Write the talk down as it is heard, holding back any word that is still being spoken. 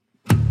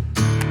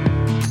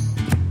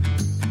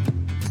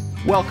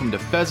Welcome to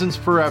Pheasants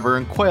Forever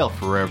and Quail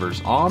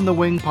Forever's On the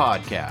Wing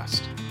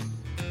podcast.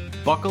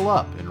 Buckle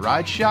up and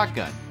ride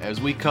shotgun as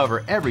we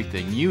cover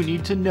everything you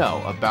need to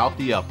know about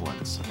the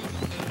uplands.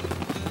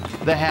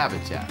 The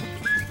habitat,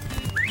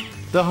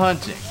 the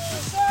hunting,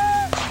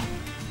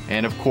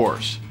 and of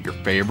course, your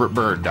favorite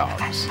bird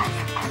dogs.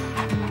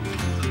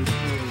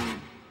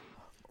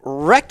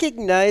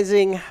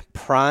 Recognizing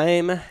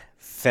prime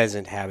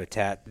pheasant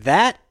habitat.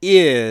 That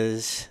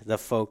is the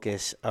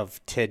focus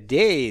of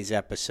today's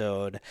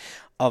episode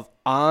of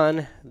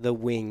On the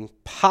Wing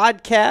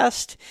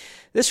podcast.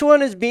 This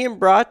one is being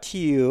brought to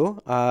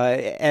you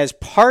as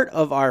part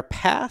of our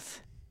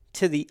Path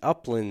to the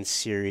Uplands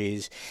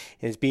series.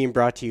 It's being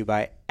brought to you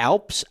by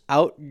Alps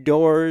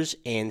Outdoors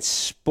and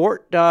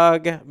Sport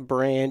Dog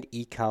brand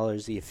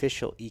e-collars, the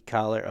official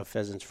e-collar of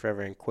Pheasants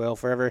Forever and Quail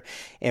Forever.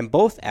 And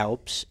both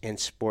Alps and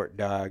Sport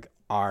Dog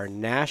are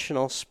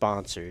national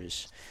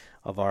sponsors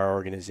of our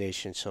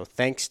organization. So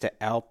thanks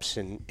to Alps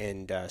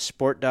and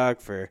Sport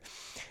Dog for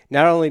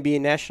not only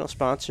being national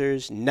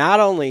sponsors, not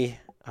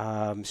only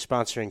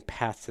sponsoring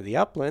Path to the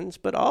Uplands,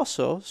 but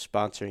also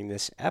sponsoring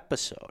this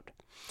episode.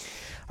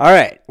 All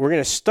right, we're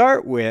going to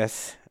start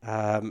with,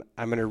 I'm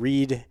going to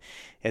read,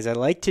 as I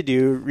like to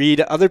do, read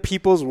other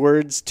people's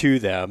words to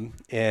them.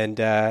 And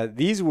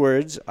these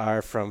words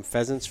are from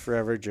Pheasants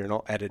Forever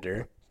Journal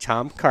editor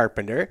Tom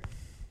Carpenter,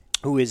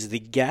 who is the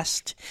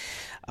guest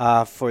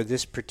for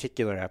this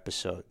particular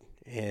episode.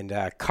 And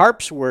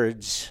Carp's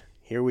words,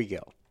 here we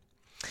go.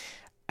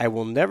 I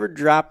will never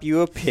drop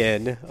you a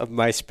pin of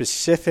my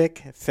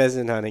specific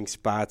pheasant hunting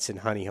spots and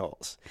honey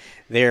holes.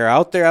 They are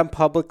out there on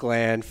public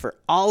land for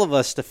all of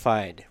us to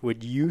find.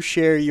 Would you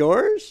share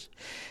yours?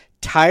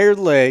 Tired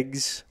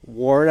legs,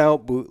 worn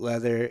out boot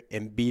leather,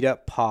 and beat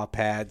up paw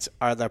pads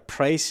are the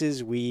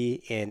prices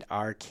we and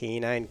our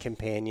canine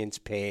companions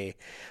pay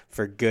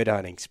for good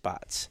hunting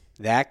spots.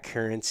 That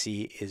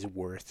currency is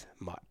worth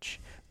much.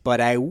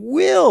 But I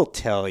will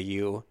tell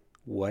you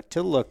what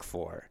to look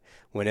for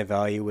when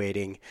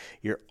evaluating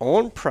your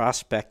own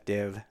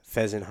prospective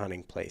pheasant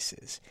hunting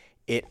places.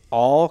 It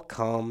all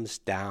comes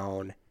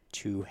down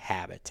to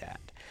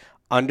habitat.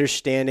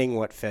 Understanding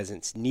what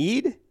pheasants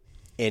need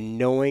and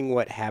knowing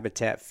what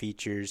habitat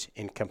features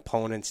and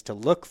components to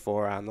look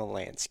for on the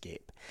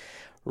landscape.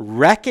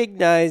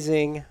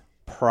 Recognizing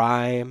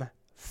prime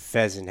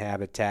pheasant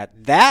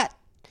habitat. That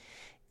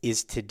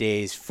is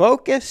today's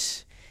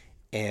focus,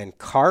 and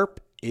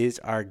Carp is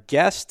our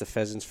guest, the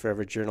Pheasants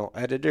Forever Journal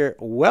editor.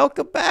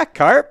 Welcome back,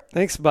 Carp.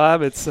 Thanks,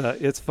 Bob.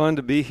 It's fun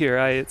to be here.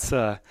 It's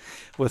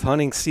with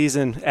hunting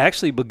season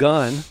actually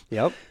begun.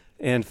 Yep.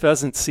 And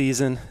pheasant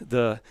season,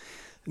 the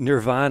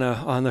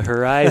nirvana on the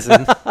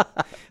horizon.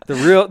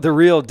 the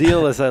real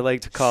deal, as I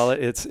like to call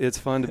it. It's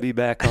fun to be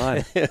back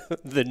on.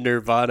 The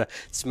nirvana.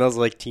 It smells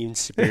like Team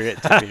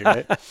Spirit to me,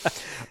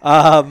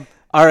 right?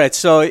 All right,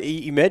 so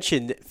you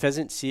mentioned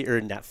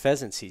not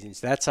pheasant seasons.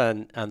 That's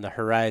on the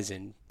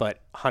horizon,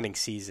 but hunting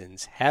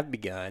seasons have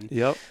begun.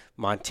 Yep.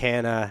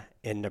 Montana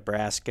and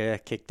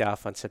Nebraska kicked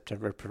off on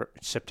September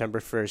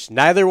 1st.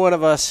 Neither one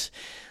of us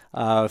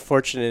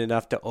fortunate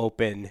enough to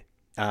open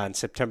on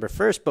September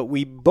 1st, but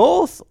we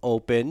both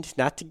opened,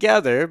 not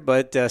together,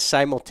 but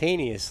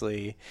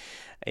simultaneously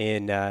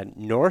in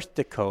North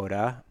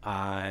Dakota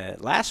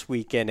last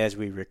weekend as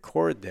we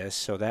record this.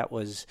 So that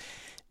was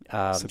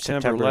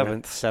September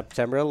 11th.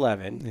 September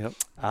 11th.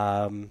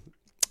 Yep.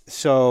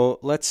 So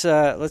let's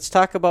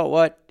talk about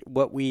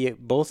what we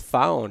both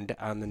found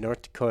on the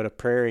North Dakota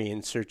prairie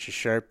in search of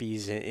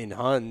Sharpies and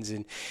Huns,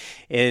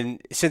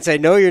 and since I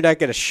know you're not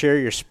going to share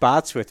your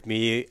spots with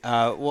me,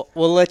 we'll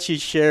let you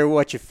share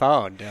what you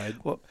found.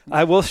 Well,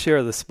 I will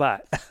share the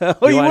spot.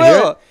 Oh, you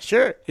will?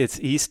 Sure. It's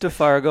east of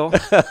Fargo,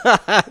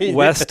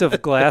 west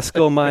of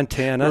Glasgow,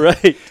 Montana,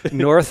 right,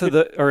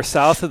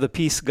 south of the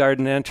Peace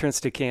Garden entrance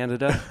to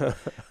Canada,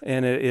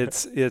 and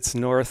it's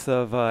north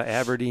of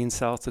Aberdeen,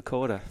 South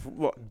Dakota.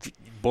 Well,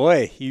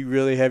 boy, you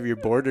really have your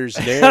borders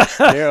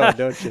narrow,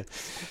 don't you?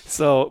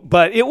 So,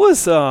 but it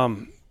was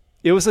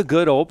a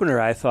good opener,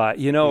 I thought.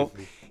 You know,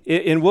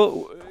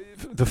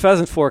 the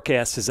pheasant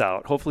forecast is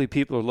out. Hopefully,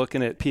 people are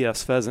looking at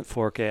PF's pheasant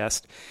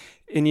forecast.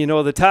 And, you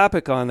know, the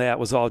topic on that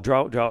was all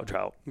drought.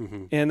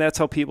 Mm-hmm. And that's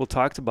how people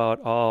talked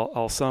about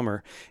all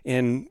summer.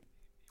 And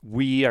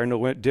we are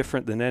no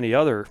different than any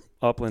other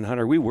upland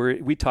hunter.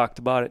 We talked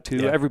about it, too.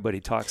 Yeah. Everybody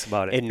talks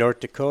about it. In North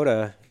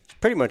Dakota, it's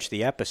pretty much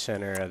the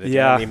epicenter of it.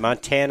 Yeah. I mean,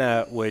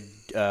 Montana would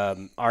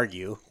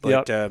argue,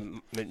 but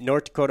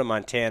North Dakota,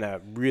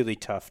 Montana, really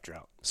tough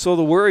drought. So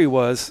the worry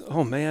was,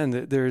 oh,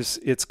 man,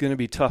 it's going to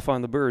be tough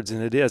on the birds,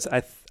 and it is.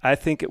 I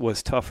think it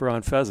was tougher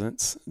on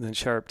pheasants than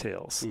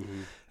sharptails.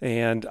 Mm-hmm.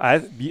 And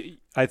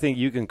I think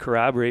you can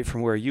corroborate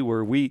from where you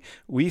were. We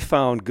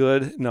found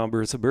good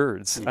numbers of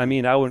birds. Mm-hmm. I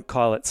mean, I wouldn't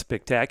call it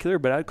spectacular,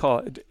 but I'd call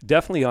it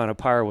definitely on a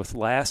par with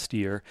last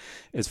year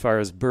as far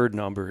as bird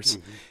numbers.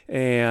 Mm-hmm.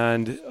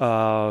 And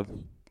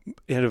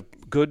a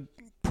good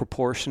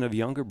proportion of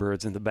younger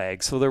birds in the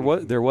bag. So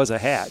there was a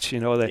hatch, you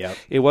know, that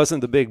it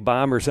wasn't the big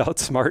bombers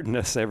outsmarting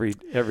us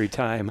every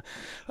time.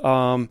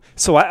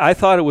 So I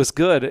thought it was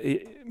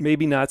good.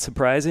 maybe not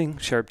surprising.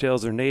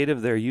 Sharptails are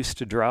native. They're used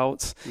to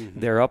droughts. Mm-hmm.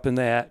 They're up in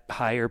that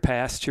higher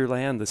pasture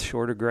land, the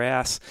shorter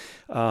grass.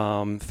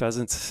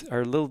 Pheasants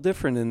are a little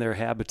different in their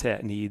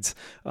habitat needs.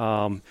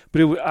 But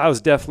I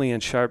was definitely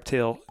in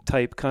sharptail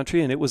type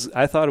country, and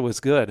I thought it was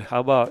good. How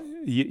about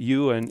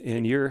you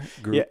and your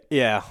group?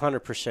 Yeah,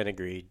 100%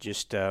 agree.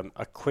 Just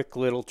a quick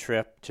little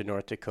trip to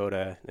North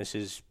Dakota. This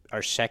is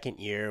our second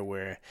year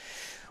where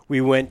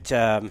we went.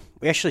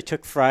 We actually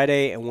took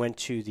Friday and went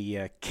to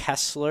the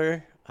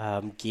Kessler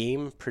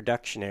game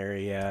production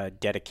area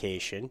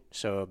dedication.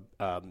 So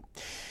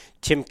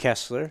Tim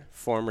Kessler,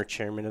 former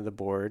chairman of the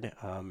board,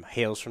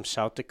 hails from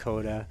South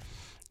Dakota,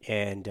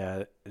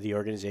 and the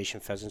organization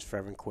Pheasants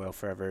Forever and Quail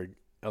Forever,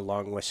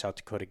 along with South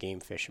Dakota Game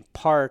Fish and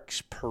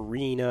Parks,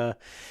 Purina,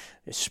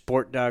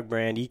 Sport Dog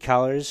brand,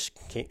 e-collars,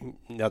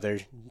 another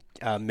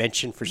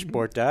mention for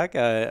Sport Dog,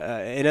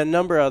 and a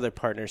number of other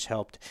partners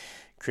helped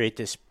create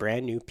this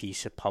brand new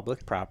piece of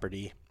public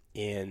property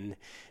in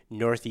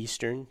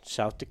northeastern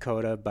South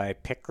Dakota by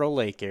Pickerel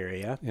Lake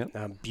area.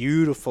 Yep.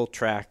 Beautiful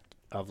tract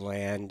of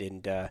land,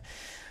 and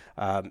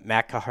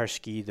Matt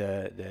Kaharski,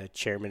 the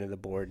chairman of the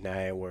board, and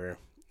I were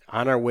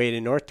on our way to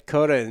North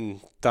Dakota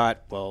and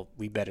thought, well,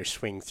 we better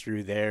swing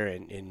through there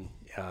and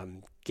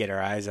get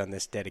our eyes on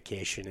this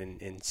dedication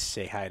and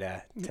say hi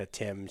to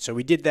Tim. So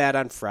we did that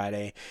on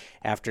Friday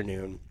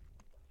afternoon,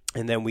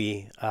 and then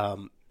we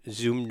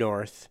zoomed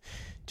north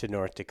to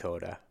North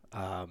Dakota.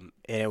 And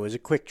it was a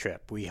quick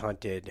trip. We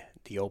hunted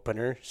the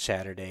opener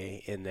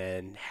Saturday and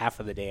then half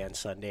of the day on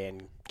Sunday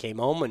and came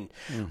home,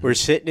 and we're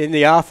sitting in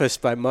the office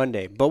by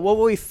Monday. But what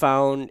we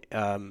found,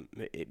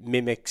 it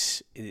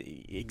mimics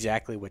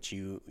exactly what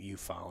you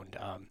found.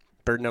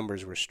 Bird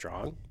numbers were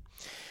strong.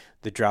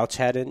 The droughts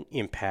had an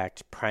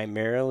impact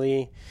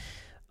primarily.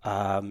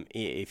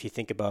 If you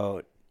think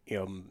about,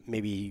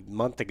 maybe a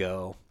month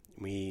ago,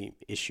 we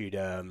issued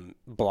a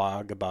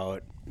blog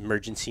about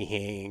emergency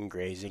haying,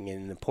 grazing,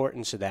 and the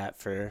importance of that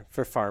for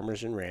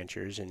farmers and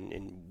ranchers,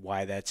 and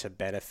why that's a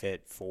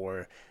benefit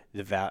for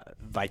the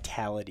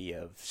vitality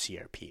of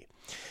CRP.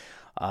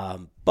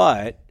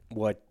 But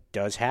what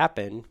does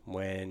happen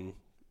when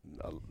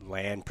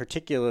land,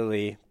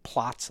 particularly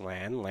plots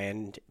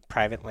land,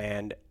 private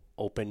land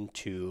open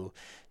to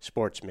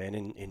sportsmen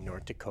in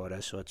North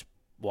Dakota, so it's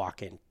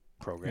walk-in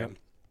program.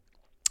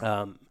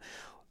 Yep.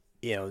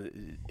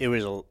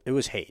 It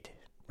was hayed,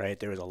 right?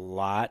 There was a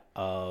lot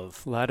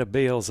of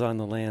bales on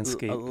the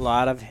landscape, a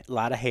lot of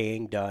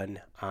haying done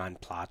on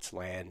plots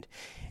land,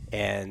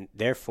 and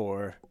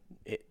therefore,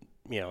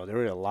 there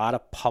was a lot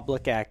of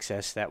public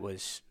access that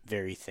was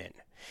very thin.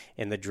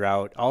 And the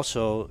drought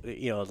also,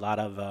 a lot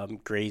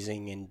of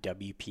grazing and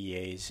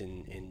WPAs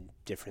and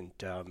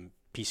different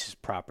pieces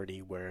of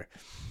property where,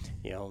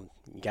 you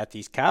got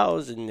these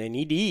cows and they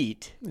need to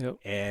eat. Yep.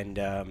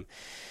 And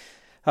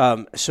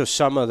so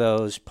some of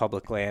those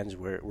public lands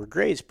were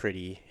grazed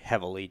pretty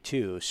heavily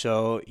too.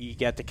 So you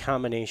got the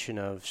combination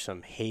of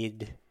some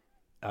hayed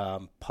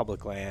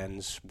public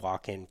lands,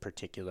 walk-in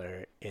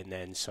particular, and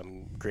then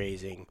some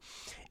grazing.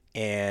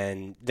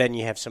 And then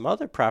you have some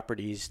other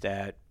properties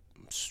that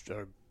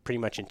are pretty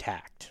much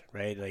intact,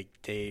 right? Like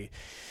the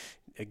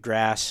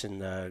grass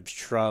and the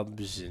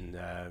shrubs and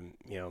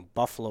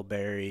buffalo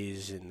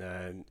berries and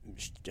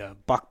the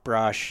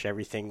buckbrush,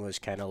 everything was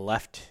kind of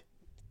left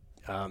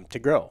to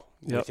grow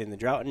within the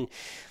drought.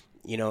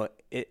 And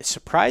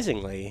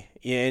surprisingly,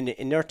 in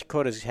North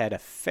Dakota's had a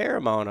fair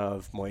amount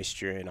of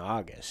moisture in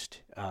August,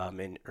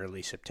 in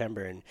early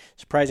September, and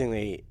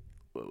surprisingly,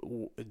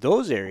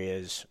 those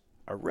areas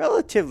are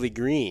relatively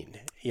green.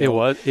 It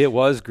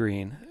was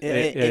green.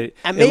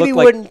 I maybe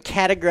wouldn't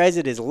categorize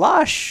it as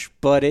lush,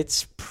 but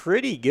it's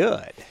pretty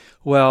good.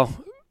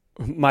 Well,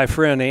 my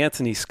friend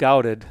Anthony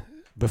scouted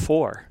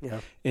before,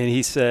 and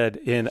he said,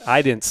 and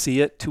I didn't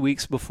see it 2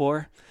 weeks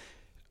before,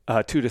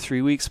 2 to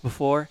 3 weeks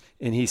before,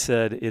 and he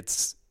said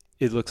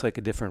it looks like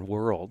a different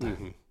world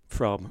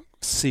from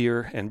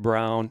sere and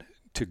brown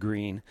to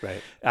green.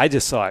 Right. I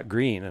just saw it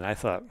green, and I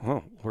thought,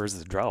 where's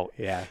the drought?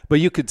 Yeah. But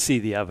you could see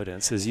the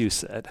evidence, as you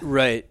said.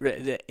 Right.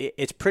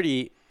 It's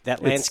pretty.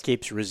 That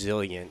landscape's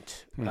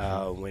resilient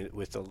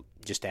with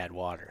just add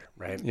water,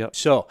 right? Yep.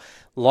 So,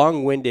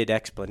 long-winded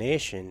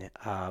explanation.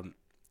 When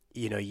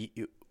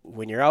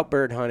you're out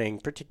bird hunting,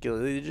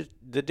 particularly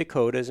the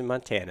Dakotas and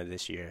Montana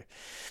this year,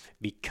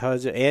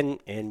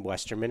 and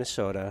western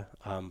Minnesota,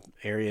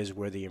 areas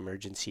where the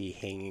emergency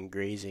hanging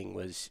grazing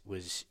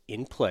was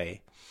in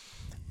play,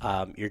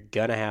 you're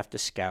gonna have to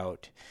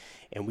scout.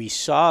 And we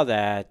saw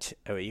that.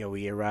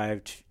 We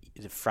arrived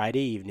the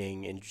Friday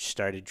evening and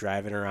started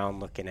driving around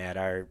looking at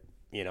our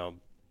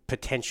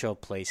potential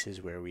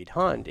places where we'd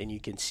hunt, and you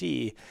can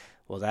see,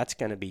 well, that's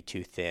going to be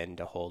too thin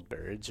to hold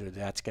birds, or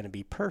that's going to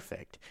be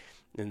perfect.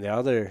 And the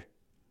other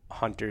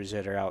hunters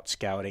that are out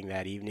scouting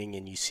that evening,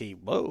 and you see,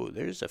 whoa,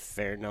 there's a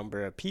fair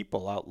number of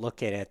people out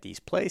looking at these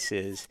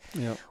places.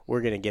 Yep.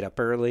 We're going to get up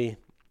early.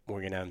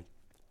 We're going to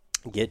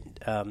get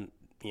kind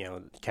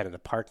of the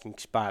parking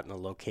spot and the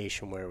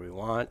location where we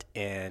want,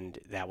 and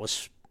that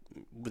was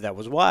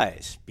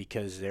wise,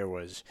 because there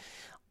was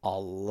a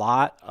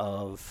lot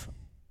of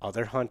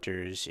other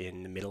hunters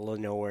in the middle of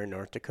nowhere,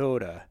 North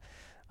Dakota,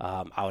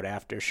 out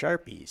after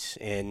Sharpies.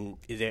 And,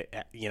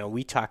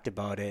 we talked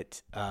about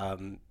it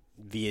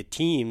via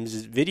Teams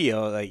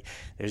video. Like,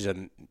 there's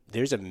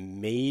a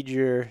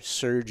major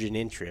surge in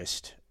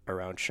interest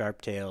around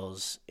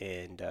sharptails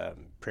and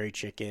prairie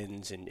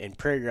chickens and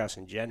prairie grouse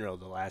in general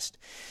the last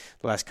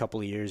couple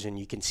of years, and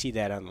you can see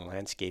that on the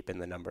landscape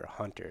and the number of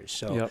hunters.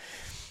 So,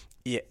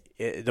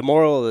 the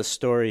moral of the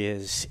story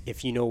is,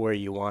 if you know where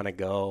you want to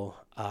go,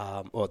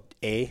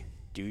 A,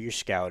 do your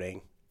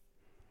scouting.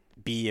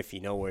 B, if you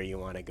know where you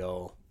want to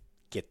go,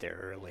 get there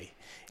early.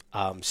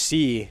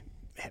 C,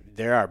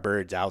 there are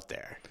birds out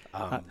there.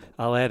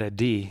 I'll add a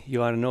D. You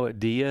want to know what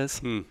D is?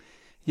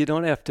 You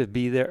don't have to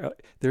be there.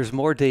 There's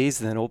more days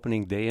than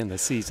opening day in the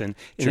season.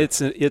 And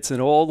it's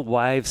an old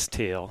wives'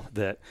 tale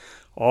that,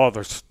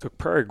 the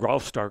prairie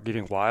grouse start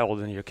getting wild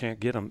and you can't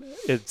get them.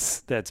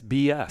 That's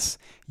BS.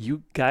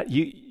 You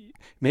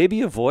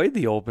maybe avoid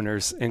the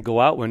openers and go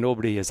out when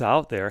nobody is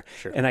out there.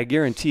 Sure. And I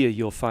guarantee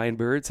you'll find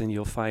birds, and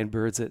you'll find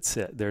birds that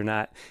sit. They're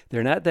not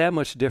that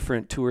much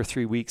different 2 or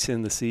 3 weeks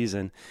in the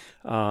season.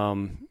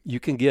 You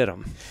can get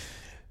them.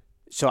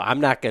 So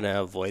I'm not going to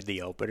avoid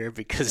the opener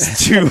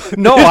because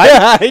I'm not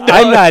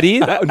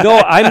either. No,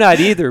 I'm not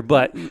either.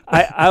 But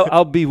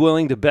I'll be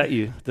willing to bet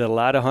you that a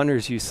lot of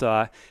hunters you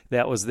saw,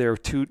 that was their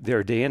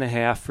day and a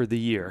half for the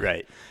year.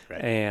 Right.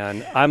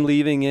 And I'm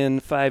leaving in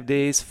 5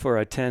 days for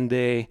a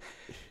 10-day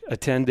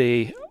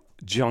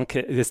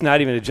junket. It's not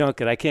even a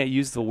junket. I can't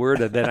use the word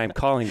that I'm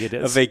calling it.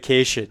 It's a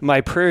vacation. My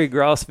prairie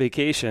grouse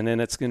vacation,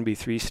 and it's going to be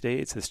 3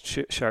 states. It's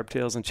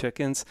sharptails and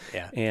chickens,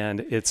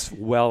 and it's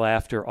well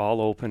after all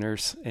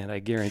openers, and I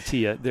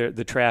guarantee you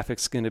the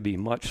traffic's going to be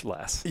much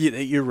less.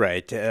 You're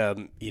right.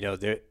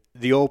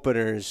 The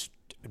openers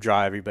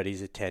draw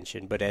everybody's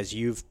attention, but as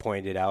you've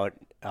pointed out,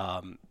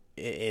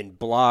 in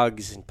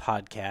blogs and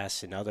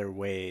podcasts and other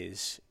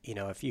ways,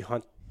 if you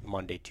hunt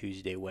Monday,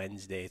 Tuesday,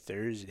 Wednesday,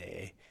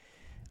 Thursday,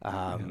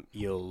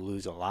 you'll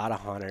lose a lot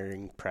of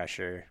hunting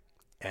pressure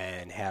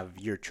and have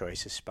your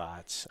choice of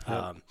spots.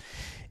 That's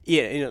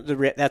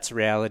the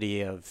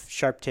reality of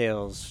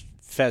sharptails,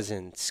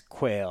 pheasants,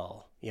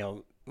 quail,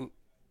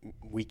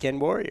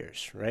 weekend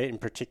warriors, right?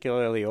 And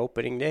particularly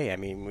opening day. I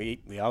mean,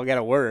 we all got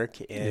to work,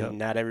 and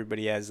not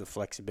everybody has the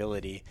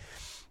flexibility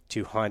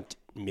to hunt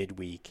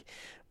midweek.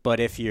 But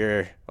if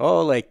you're,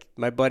 like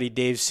my buddy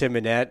Dave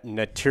Simonette and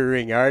a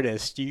touring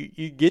artist,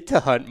 you get to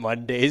hunt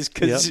Mondays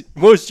because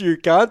most of your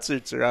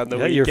concerts are on the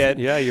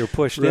weekend. You're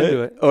pushed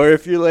into it. Or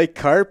if you're like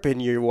Carp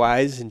and you're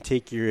wise and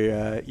take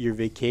your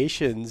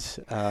vacations,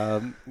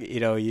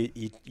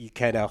 you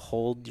kind of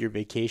hold your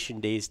vacation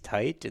days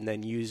tight and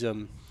then use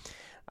them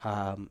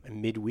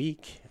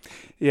midweek.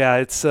 Yeah,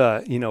 it's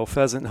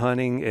pheasant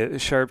hunting,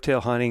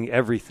 sharptail hunting,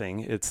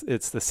 everything.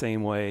 It's the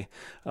same way.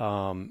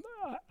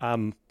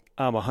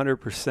 I'm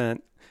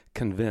 100%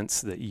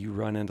 convinced that you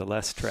run into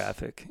less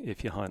traffic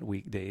if you hunt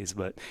weekdays,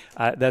 but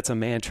that's a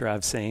mantra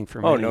I've saying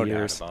for many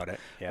years. No doubt about it.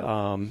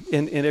 Yeah.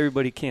 And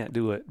everybody can't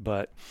do it,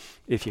 but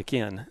if you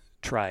can,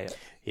 try it.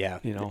 Yeah.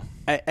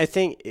 I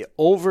think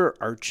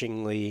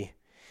overarchingly,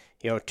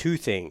 2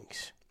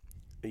 things.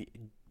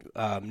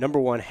 Number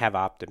one, have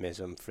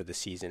optimism for the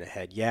season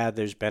ahead. Yeah,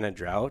 there's been a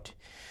drought,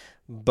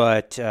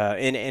 but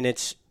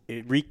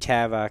it wreaked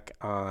havoc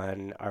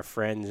on our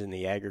friends in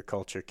the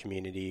agriculture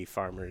community,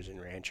 farmers and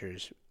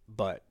ranchers.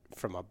 But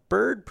from a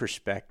bird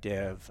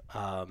perspective,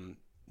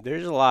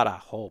 there's a lot of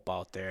hope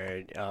out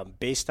there.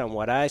 Based on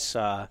what I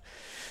saw,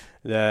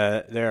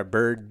 their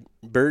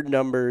bird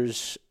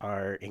numbers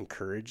are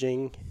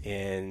encouraging,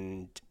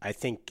 and I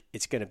think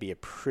it's going to be a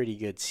pretty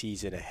good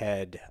season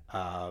ahead,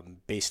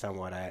 based on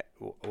what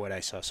I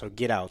saw. So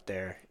get out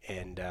there,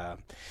 and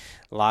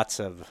lots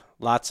of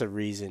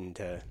reason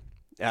to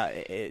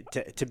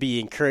be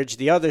encouraged.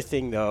 The other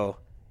thing, though,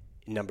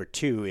 number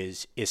 2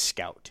 is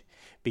scout,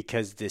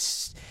 because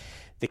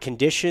the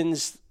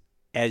conditions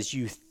as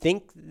you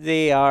think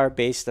they are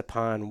based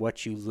upon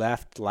what you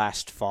left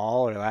last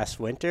fall or last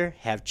winter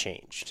have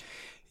changed.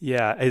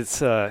 Yeah,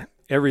 it's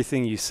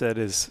everything you said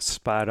is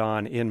spot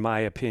on in my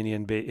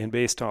opinion, and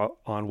based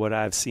on what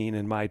I've seen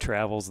in my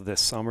travels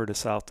this summer to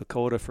South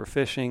Dakota for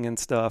fishing and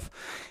stuff,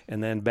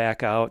 and then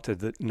back out to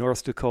the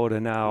North Dakota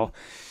now.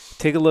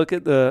 Take a look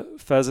at the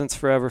Pheasants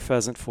Forever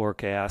pheasant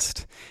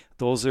forecast.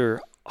 Those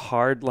are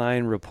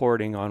hardline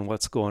reporting on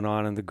what's going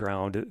on in the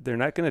ground. They're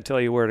not going to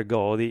tell you where to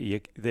go,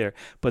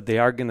 but they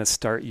are going to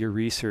start your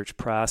research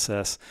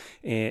process.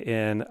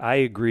 And I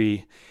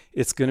agree,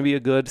 it's going to be a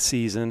good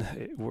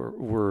season.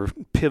 We're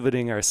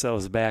pivoting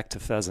ourselves back to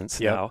pheasants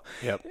now.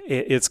 Yep.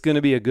 It's going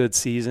to be a good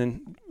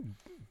season,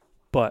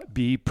 but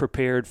be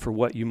prepared for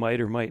what you might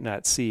or might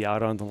not see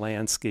out on the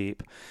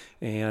landscape.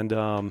 And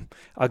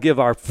I'll give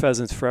our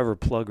Pheasants Forever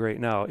plug right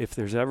now. If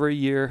there's ever a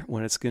year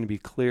when it's going to be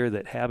clear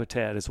that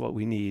habitat is what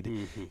we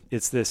need,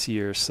 it's this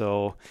year.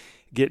 So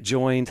get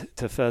joined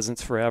to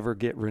Pheasants Forever,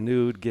 get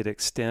renewed, get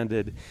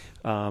extended,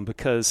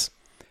 because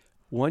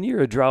 1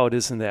 year of drought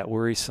isn't that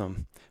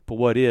worrisome. But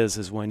what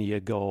is when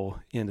you go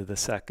into the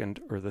second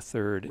or the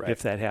third, Right.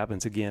 if that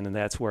happens again, and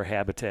that's where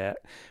habitat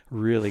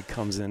really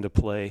comes into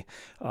play.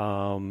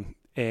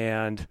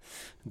 And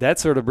that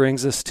sort of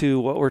brings us to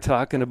what we're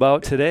talking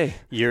about today.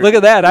 Look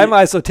at that. I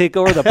might as well take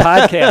over the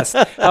podcast.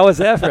 How was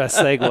that for a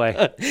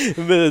segue?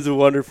 That was a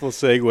wonderful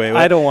segue.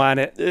 I don't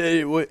want it.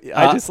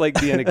 I just like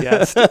being a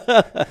guest.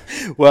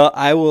 Well,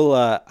 I will.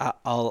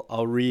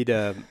 I'll read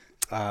a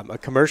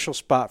commercial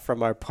spot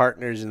from our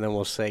partners, and then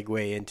we'll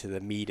segue into the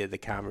meat of the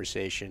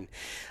conversation.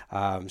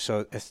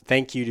 So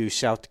thank you to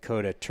South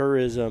Dakota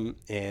Tourism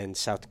and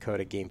South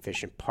Dakota Game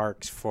Fish and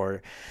Parks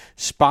for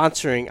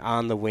sponsoring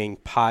On the Wing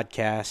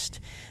podcast.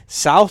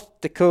 South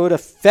Dakota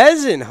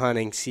pheasant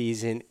hunting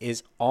season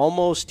is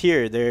almost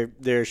here. Their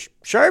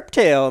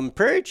sharptail and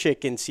prairie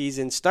chicken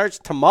season starts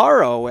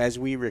tomorrow as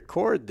we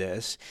record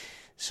this.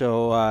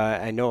 So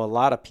I know a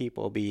lot of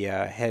people will be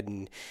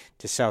heading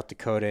to South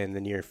Dakota in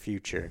the near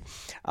future.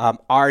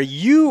 Are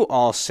you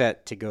all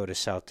set to go to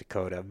South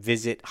Dakota?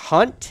 Visit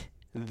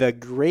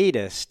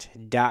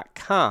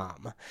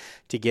huntthegreatest.com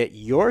to get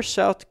your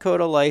South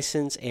Dakota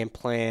license and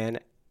plan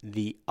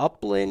the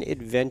upland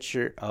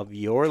adventure of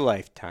your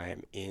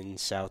lifetime in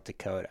South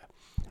Dakota.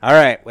 All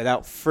right,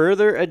 without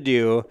further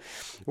ado,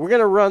 we're going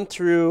to run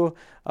through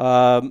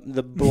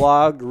the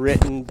blog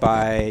written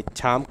by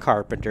Tom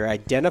Carpenter,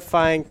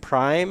 Identifying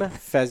Prime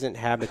Pheasant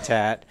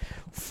Habitat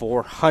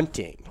for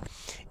Hunting.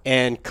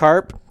 And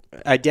Carp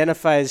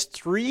identifies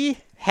 3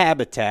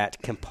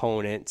 habitat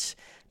components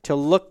to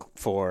look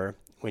for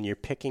when you're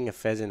picking a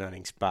pheasant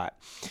hunting spot.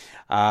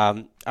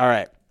 All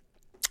right,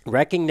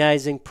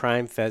 recognizing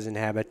prime pheasant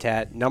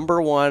habitat,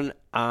 number 1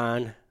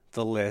 on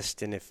the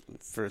list, and if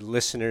for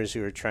listeners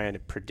who are trying to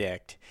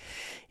predict,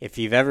 if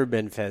you've ever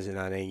been pheasant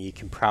hunting, you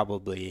can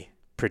probably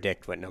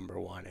predict what number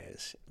 1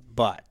 is.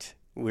 But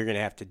we're going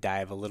to have to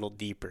dive a little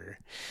deeper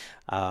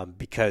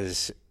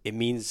because it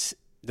means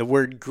the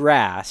word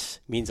grass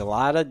means a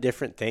lot of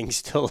different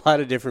things to a lot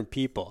of different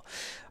people.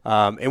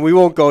 And we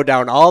won't go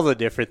down all the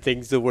different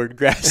things the word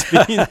grass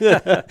means.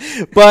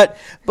 but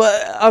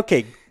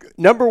okay,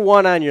 number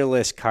 1 on your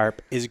list,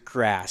 Carp, is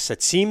grass.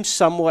 It seems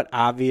somewhat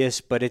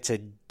obvious, but it's a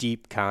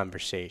deep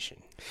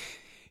conversation.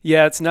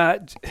 Yeah, it's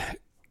not.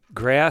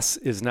 Grass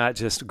is not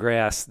just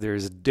grass.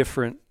 There's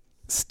different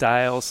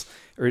styles,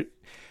 or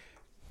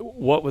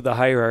what would the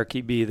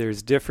hierarchy be?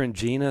 There's different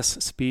genus,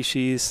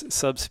 species,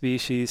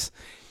 subspecies,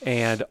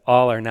 and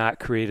all are not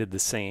created the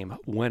same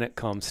when it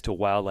comes to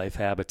wildlife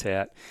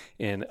habitat.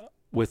 And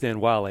within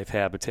wildlife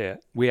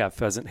habitat, we have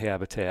pheasant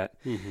habitat.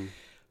 Mm-hmm.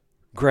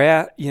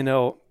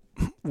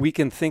 We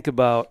can think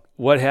about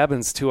what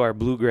happens to our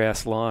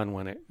bluegrass lawn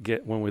when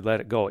we let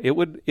it go.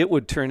 It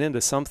would turn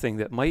into something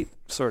that might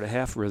sort of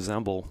half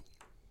resemble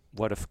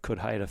what if could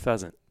hide a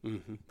pheasant.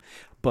 Mm-hmm.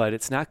 But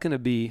it's not going to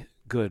be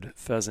good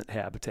pheasant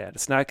habitat.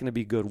 It's not going to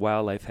be good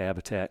wildlife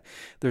habitat.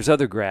 There's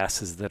other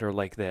grasses that are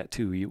like that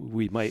too.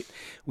 We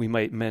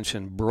might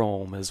mention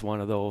brome as one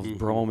of those. Mm-hmm.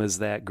 Brome is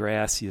that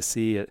grass you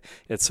see.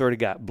 It's sort of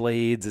got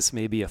blades. It's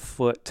maybe a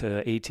foot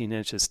to 18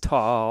 inches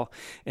tall,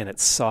 and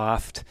it's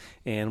soft.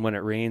 And when it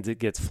rains, it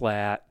gets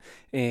flat.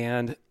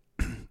 And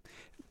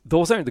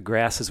those aren't the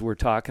grasses we're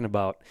talking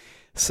about.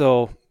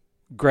 So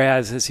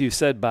grass, as you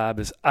said, Bob,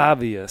 is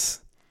obvious.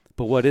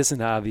 But what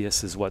isn't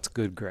obvious is what's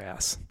good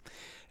grass.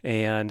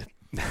 And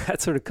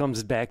that sort of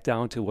comes back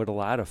down to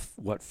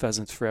what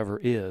Pheasants Forever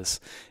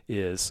is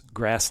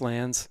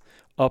grasslands,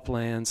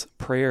 uplands,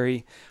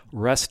 prairie,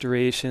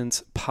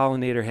 restorations,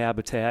 pollinator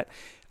habitat.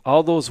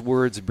 All those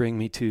words bring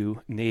me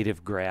to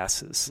native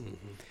grasses.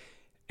 Mm-hmm.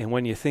 And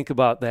when you think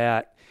about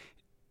that,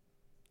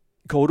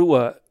 go to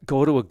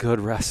a good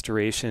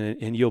restoration,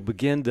 and you'll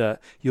begin to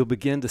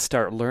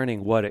start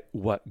learning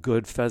what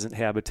good pheasant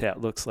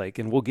habitat looks like.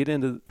 And we'll get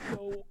into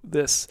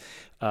this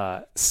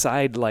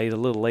side light a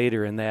little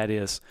later, and that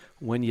is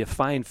when you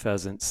find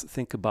pheasants,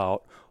 think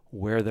about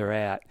where they're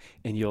at,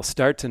 and you'll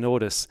start to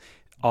notice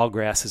all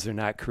grasses are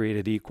not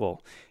created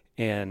equal.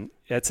 And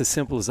that's as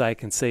simple as I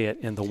can say it.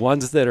 And the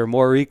ones that are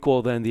more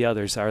equal than the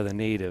others are the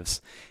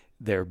natives.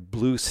 They're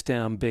blue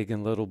stem, big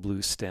and little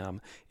blue stem.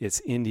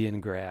 It's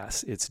Indian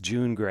grass. It's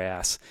June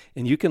grass.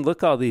 And you can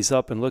look all these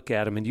up and look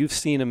at them, and you've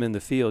seen them in the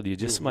field. You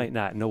just might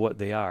not know what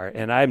they are.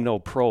 And I'm no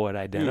pro at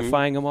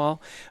identifying them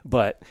all,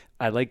 but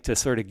I like to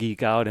sort of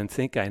geek out and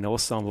think I know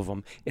some of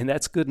them. And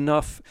that's good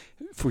enough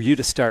for you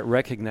to start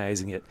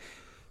recognizing it.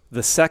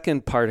 The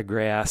second part of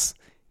grass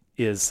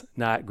is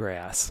not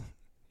grass.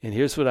 And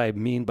here's what I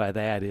mean by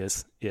that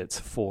is it's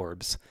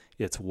forbs.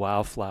 It's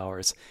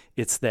wildflowers.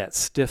 It's that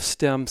stiff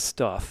stem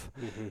stuff.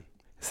 Mm-hmm.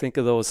 Think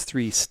of those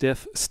 3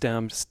 stiff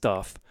stemmed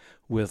stuff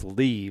with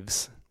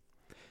leaves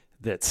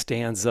that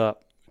stands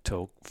up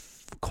to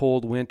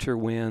cold winter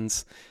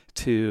winds,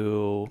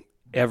 to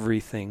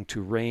everything,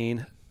 to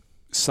rain,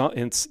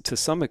 and to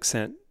some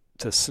extent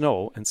to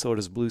snow, and so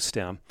does blue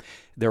stem.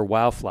 They're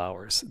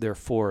wildflowers. They're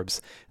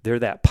forbs. They're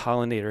that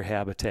pollinator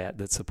habitat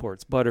that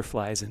supports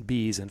butterflies and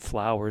bees and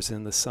flowers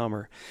in the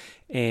summer.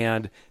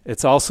 And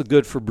it's also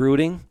good for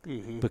brooding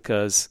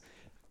because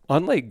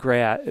unlike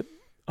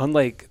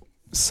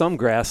some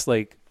grass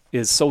like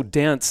so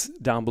dense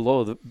down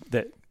below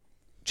that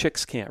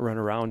chicks can't run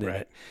around in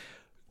it.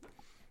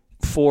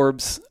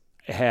 Forbs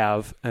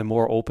have a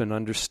more open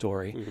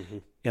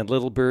understory, and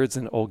little birds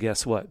and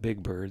guess what?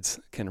 Big birds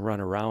can run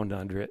around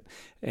under it,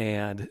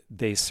 and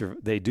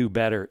they do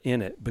better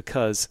in it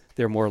because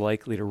they're more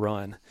likely to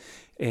run,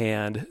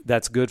 and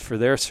that's good for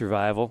their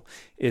survival.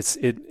 It's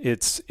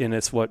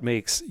what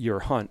makes your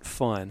hunt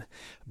fun,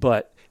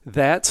 but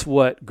that's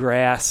what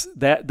grass.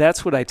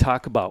 That's what I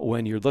talk about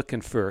when you're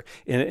looking for,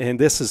 and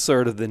this is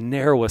sort of the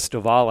narrowest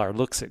of all our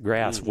looks at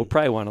grass. We'll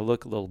probably want to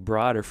look a little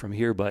broader from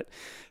here, but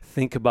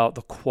think about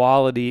the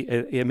quality.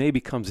 It maybe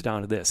comes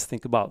down to this.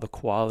 Think about the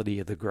quality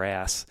of the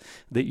grass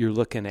that you're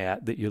looking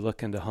at, that you're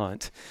looking to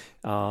hunt.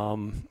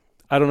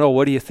 I don't know.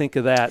 What do you think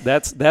of that?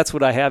 That's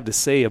what I have to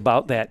say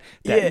about that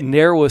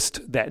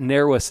narrowest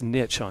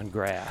niche on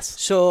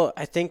grass. So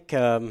I think,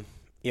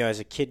 as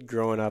a kid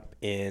growing up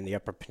in the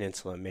Upper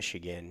Peninsula of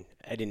Michigan,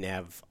 I didn't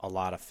have a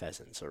lot of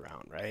pheasants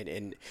around, right?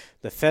 And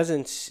the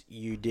pheasants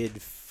you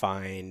did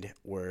find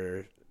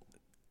were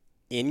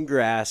in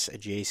grass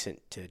adjacent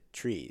to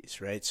trees,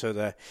 right?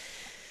 So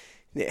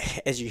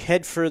as you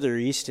head further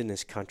east in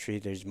this country,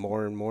 there's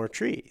more and more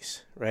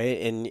trees,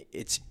 right? And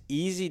it's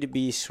easy to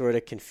be sort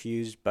of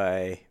confused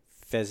by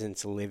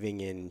pheasants living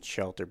in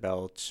shelter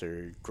belts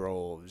or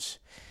groves.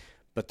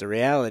 But the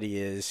reality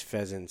is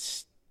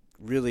pheasants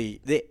really,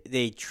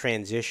 they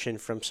transition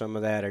from some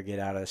of that or get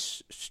out of,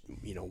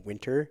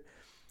 winter,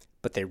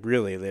 but they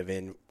really live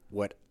in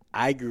what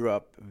I grew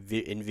up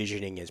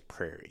envisioning as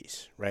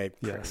prairies, right?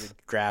 Yes.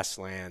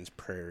 Grasslands,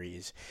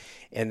 prairies.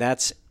 And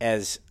that's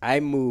as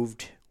I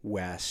moved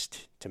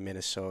west to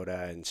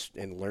Minnesota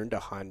and learned to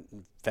hunt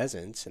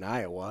pheasants in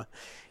Iowa,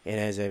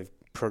 and as I've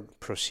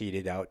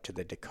proceeded out to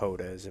the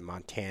Dakotas and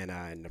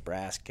Montana and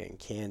Nebraska and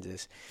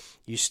Kansas,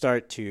 you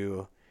start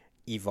to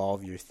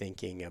evolve your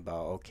thinking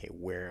about, okay,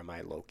 where am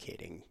I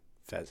locating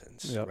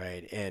pheasants,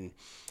 right? And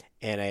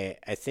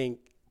I think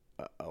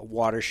a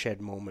watershed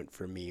moment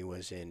for me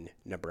was in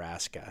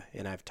Nebraska,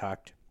 and I've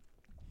talked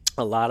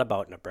a lot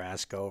about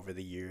Nebraska over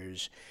the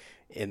years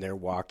in their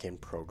walk-in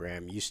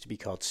program. It used to be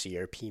called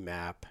CRP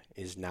MAP,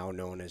 is now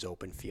known as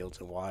Open Fields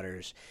and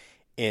Waters,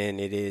 and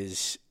it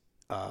is,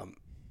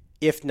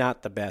 if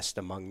not the best,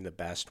 among the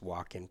best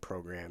walk-in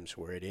programs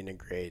where it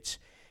integrates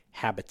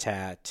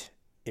habitat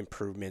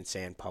improvements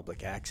and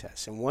public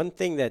access. And one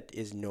thing that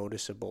is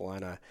noticeable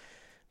on a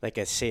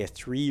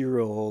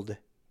 3-year-old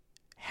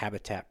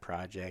habitat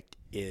project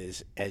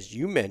is, as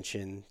you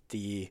mentioned,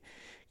 the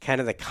kind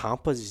of the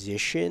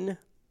composition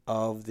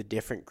of the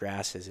different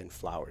grasses and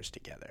flowers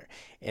together.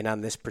 And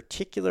on this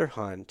particular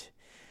hunt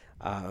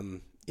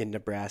in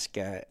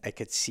Nebraska, I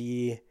could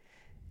see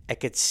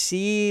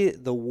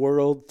the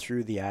world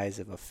through the eyes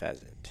of a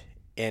pheasant.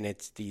 And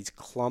it's these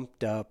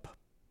clumped up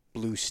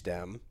blue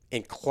stem,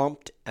 and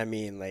clumped, I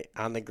mean, like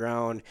on the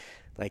ground,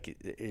 like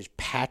there's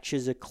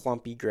patches of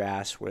clumpy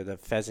grass where the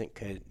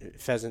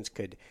pheasants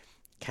could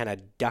kind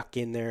of duck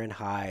in there and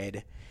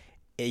hide.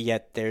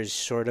 Yet there's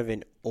sort of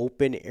an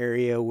open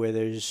area where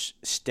there's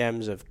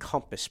stems of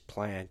compass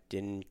plant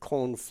and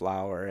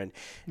coneflower, and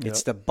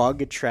it's the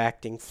bug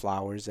attracting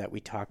flowers that we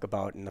talk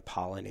about in the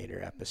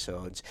pollinator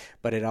episodes.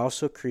 But it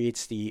also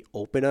creates the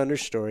open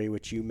understory,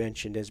 which you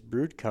mentioned as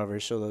brood cover.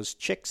 So those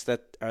chicks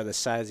that are the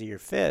size of your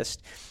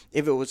fist,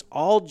 if it was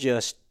all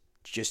just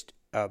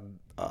a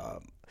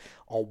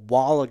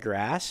wall of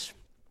grass,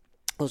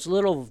 those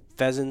little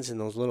pheasants and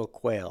those little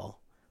quail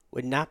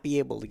would not be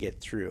able to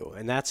get through.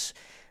 And that's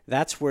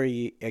where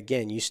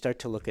you start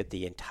to look at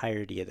the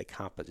entirety of the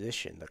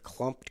composition, the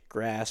clumped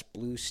grass,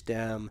 blue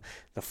stem,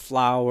 the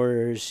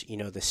flowers,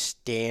 the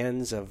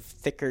stands of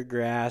thicker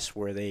grass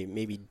where they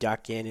maybe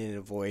duck in and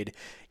avoid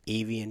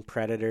avian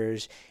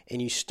predators.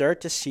 And you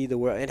start to see the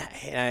world, and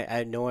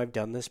I know I've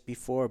done this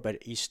before,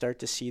 but you start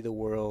to see the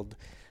world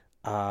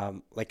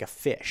like a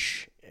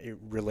fish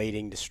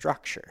relating to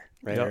structure,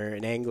 right? Yep. Or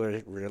an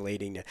angler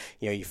relating to,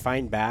 you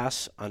find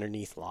bass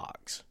underneath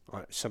logs,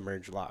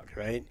 submerged logs,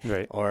 right?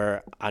 Right.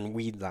 Or on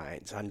weed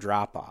lines, on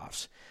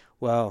drop-offs.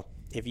 Well,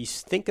 if you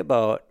think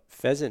about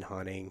pheasant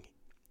hunting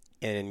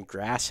and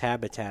grass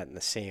habitat in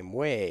the same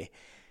way,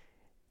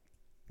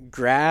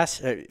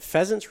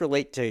 pheasants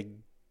relate to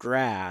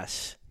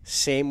grass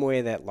same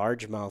way that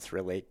largemouth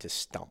relate to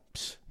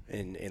stumps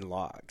in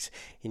logs.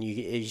 And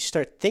you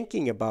start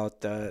thinking about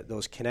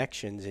those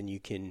connections, and you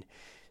can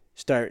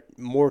start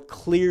more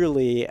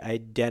clearly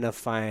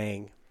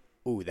identifying,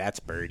 ooh, that's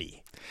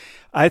birdie.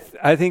 I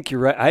think you're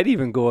right. I'd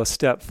even go a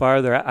step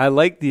farther. I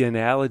like the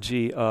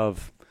analogy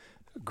of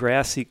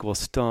grass equals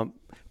stump,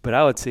 but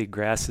I would say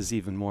grass is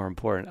even more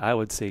important. I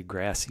would say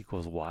grass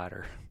equals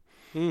water.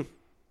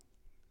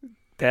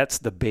 That's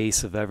the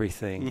base of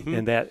everything.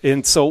 Mm-hmm.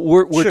 And so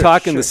we're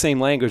talking the same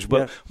language,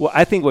 but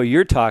I think what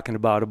you're talking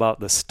about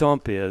the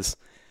stump is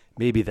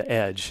maybe the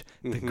edge,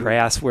 the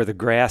grass, where the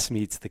grass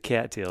meets the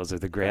cattails or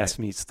the grass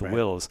meets the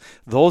willows.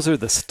 Those are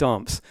the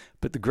stumps,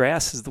 but the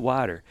grass is the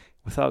water.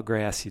 Without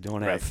grass, you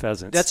don't have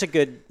pheasants. That's a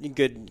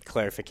good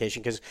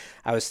clarification, because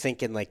I was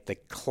thinking like the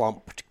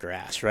clumped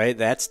grass, right?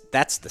 That's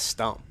the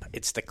stump.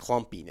 It's the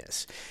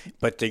clumpiness.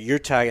 But you're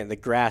talking the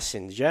grass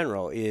in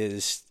general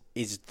is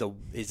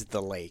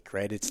the lake,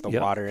 right? It's the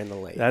water in the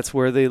lake. That's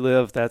where they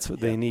live. That's what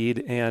they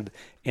need.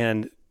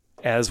 And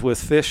as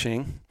with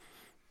fishing,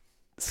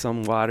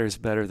 some water is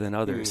better than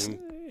others.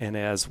 Mm-hmm. And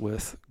as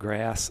with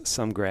grass,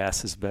 some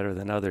grass is better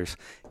than others.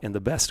 And the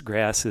best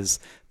grass is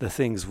the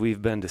things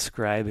we've been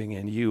describing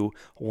and you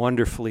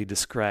wonderfully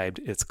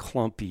described. It's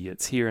clumpy.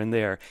 It's here and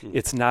there. Mm.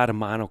 It's not a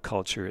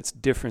monoculture. It's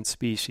different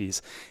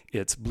species.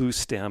 It's blue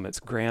stem.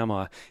 It's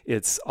grandma.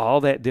 It's all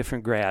that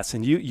different grass.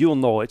 And you'll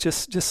know it.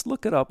 Just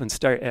look it up and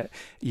start at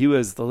you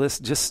as the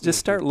list. Just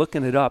start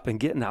looking it up and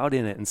getting out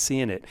in it and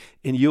seeing it.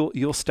 And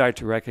you'll start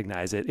to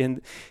recognize it.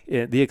 And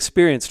the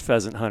experienced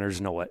pheasant hunters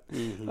know it.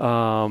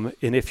 Mm-hmm.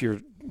 And if you're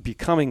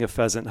becoming a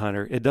pheasant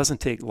hunter, it doesn't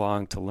take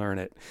long to learn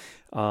it.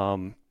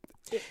 And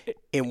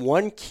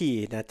one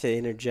key, not to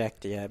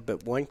interject yet,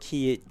 but one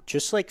key,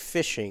 just like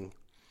fishing,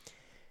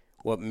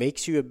 what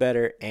makes you a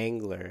better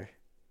angler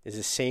is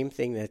the same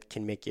thing that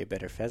can make you a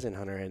better pheasant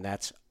hunter, and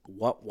that's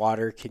what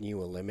water can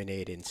you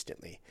eliminate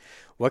instantly?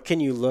 What can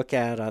you look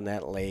at on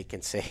that lake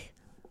and say,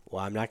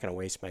 well, I'm not going to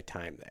waste my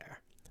time there.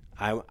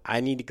 I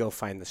need to go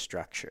find the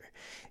structure.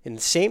 And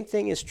the same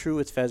thing is true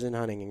with pheasant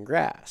hunting and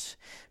grass,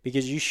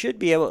 because you should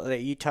be able,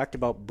 you talked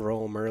about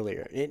brome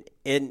earlier,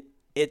 and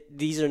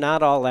these are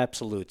not all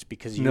absolutes,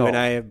 because you and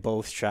I have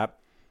both shot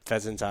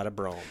pheasants out of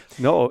brome.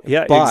 No,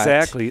 yeah,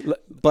 exactly.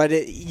 But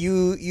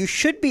you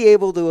should be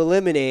able to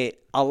eliminate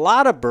a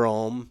lot of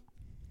brome,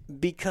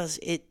 because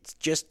it's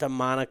just a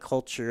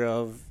monoculture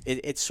of,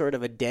 it's sort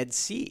of a dead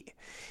sea.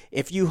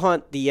 If you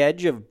hunt the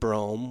edge of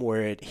brome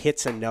where it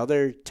hits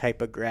another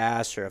type of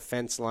grass or a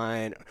fence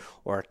line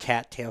or a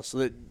cattail, so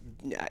that,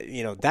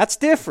 that's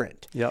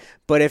different. Yep.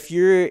 But if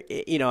you're,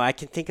 I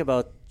can think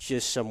about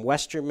just some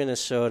western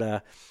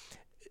Minnesota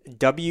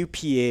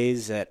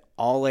WPAs that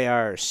all they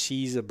are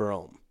seas of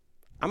brome.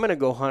 I'm going to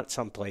go hunt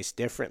someplace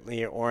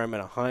differently, or I'm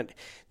going to hunt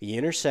the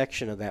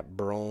intersection of that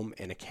brome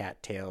and a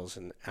cattails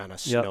on a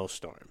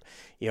snowstorm.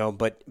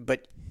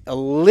 But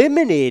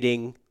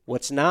eliminating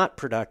what's not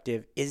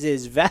productive is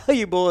as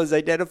valuable as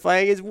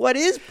identifying as what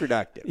is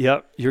productive.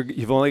 Yep.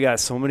 You've only got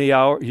so many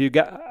hours.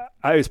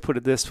 I always put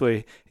it this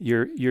way: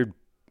 your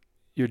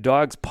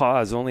dog's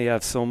paws only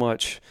have so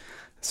much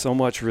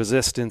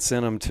resistance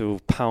in them to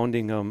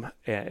pounding them,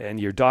 and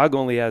your dog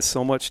only has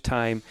so much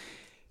time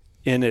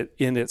in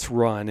its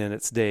run, in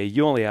its day.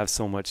 You only have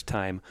so much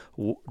time.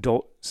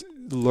 Don't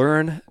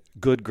learn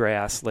good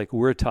grass like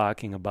we're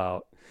talking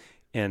about,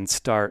 and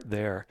start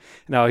there.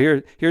 Now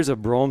here's a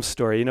brome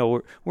story.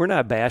 We're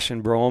not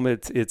bashing brome.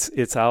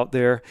 It's out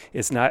there.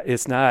 It's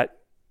not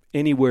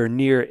anywhere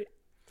near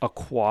a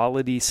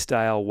quality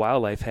style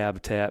wildlife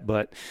habitat.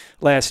 But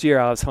last year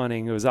I was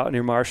hunting. It was out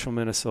near Marshall,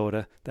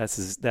 Minnesota. That's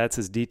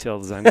as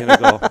detailed as I'm going to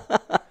go.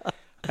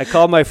 I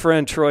called my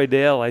friend Troy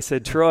Dale. I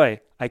said,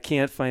 Troy, I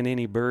can't find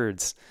any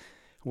birds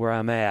where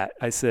I'm at.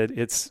 I said,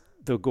 it's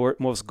the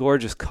most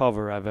gorgeous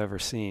cover I've ever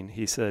seen.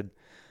 He said,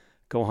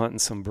 go hunting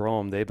some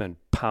brome. They've been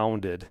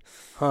pounded.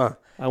 Huh.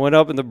 I went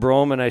up in the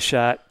brome and I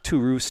shot 2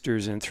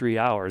 roosters in 3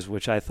 hours,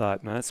 which I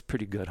thought, man, that's a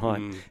pretty good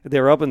hunt. They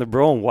were up in the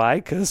brome. Why?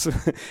 Because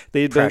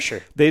they'd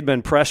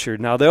been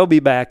pressured. Now they'll be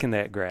back in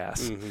that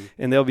grass,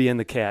 and they'll be in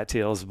the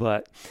cattails.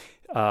 But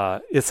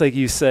it's like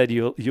you said,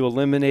 you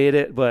eliminate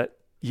it, but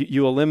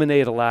you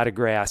eliminate a lot of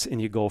grass and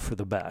you go for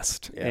the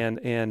best. Yeah.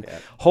 And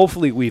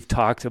hopefully we've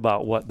talked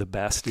about what the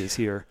best is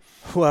here.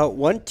 Well,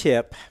 one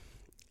tip.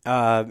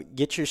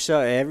 Get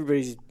yourself.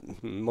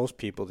 Most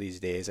people these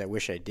days, I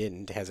wish I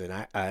didn't, has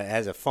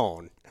a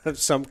phone of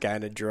some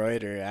kind of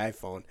Droid or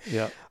iPhone.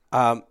 Yeah.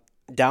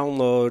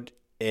 Download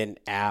an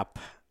app,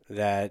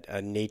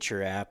 a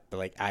nature app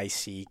like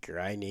iSeek or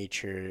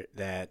iNature,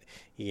 that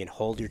you can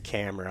hold your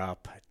camera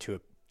up to a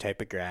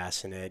type of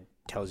grass and it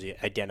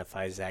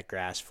identifies that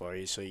grass for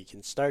you, so you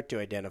can start to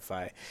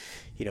identify,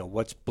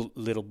 what's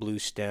little blue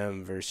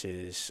stem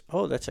versus,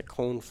 that's a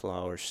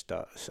coneflower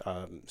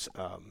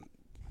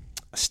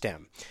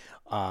stem,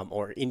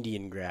 or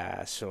Indian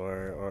grass,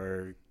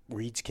 or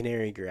Reed's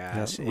canary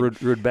grass,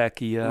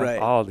 Rudbeckia, right.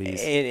 All these,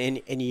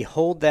 and you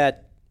hold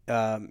that,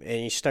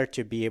 and you start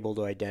to be able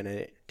to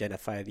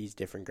identify these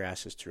different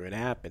grasses through an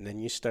app, and then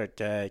you start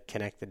to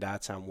connect the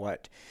dots on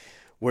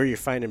where you're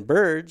finding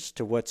birds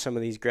to what some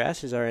of these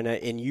grasses are,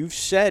 and you've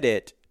said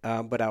it,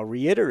 but I'll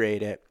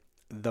reiterate it: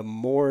 the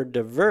more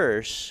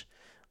diverse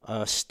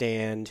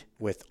stand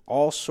with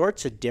all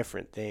sorts of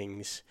different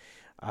things.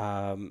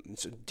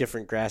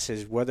 Different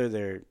grasses, whether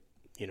they're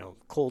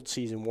cold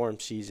season,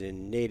 warm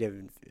season,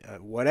 native,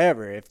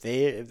 whatever. If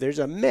there's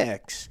a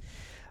mix,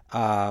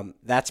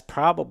 that's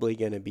probably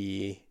going to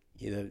be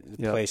the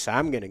place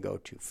I'm going to go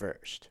to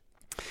first.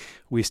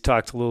 We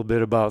talked a little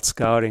bit about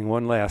scouting.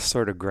 One last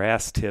sort of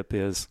grass tip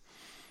is,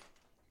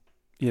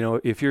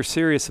 if you're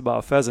serious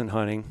about pheasant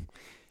hunting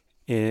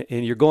and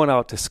you're going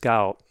out to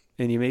scout,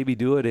 and you maybe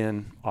do it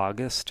in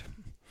August,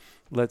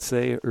 let's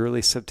say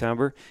early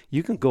September,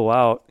 you can go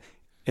out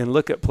and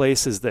look at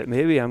places that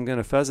maybe I'm going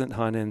to pheasant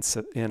hunt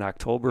in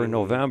October and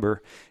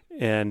November.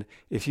 And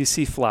if you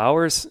see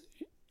flowers,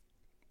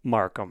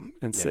 mark them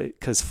and say,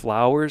 because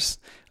flowers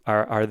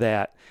are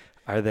that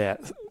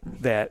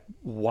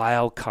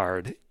wild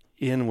card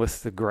in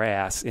with the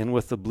grass, in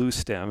with the blue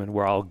stem, and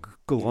we're all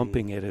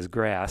glumping it as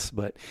grass.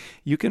 But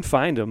you can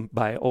find them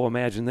by,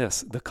 imagine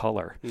this, the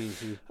color.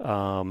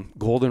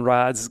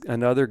 Goldenrod's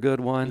another good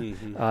one.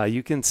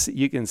 You can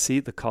see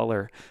the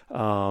color,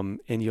 and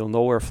you'll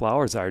know where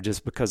flowers are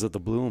just because of the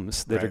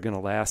blooms that are going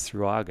to last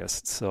through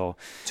August. So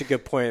it's a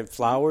good point.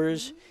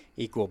 Flowers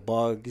equal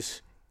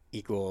bugs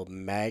equal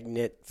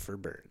magnet for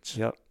birds.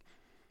 Yep.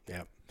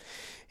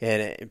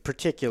 And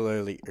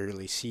particularly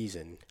early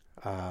season,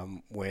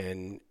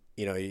 when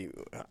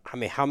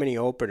how many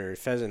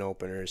pheasant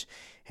openers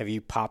have you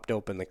popped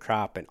open the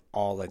crop and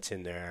all that's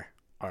in there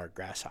are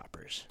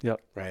grasshoppers?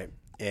 Yep. Right.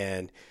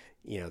 And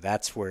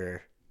that's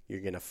where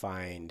you're going to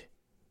find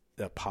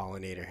the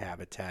pollinator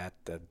habitat,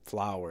 the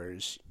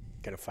flowers.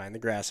 You're going to find the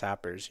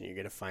grasshoppers, and you're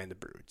going to find the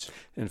broods.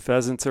 And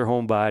pheasants are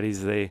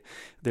homebodies.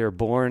 They're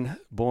born,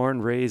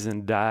 raise,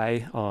 and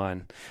die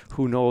on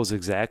who knows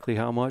exactly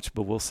how much,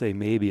 but we'll say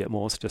maybe at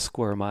most a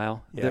square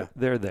mile. Yeah.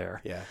 They're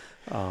there. Yeah.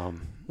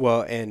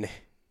 Well, and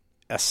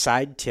a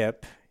side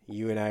tip,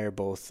 you and I are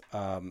both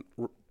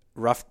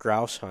rough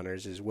grouse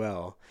hunters as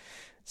well.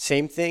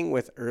 Same thing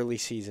with early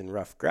season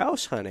rough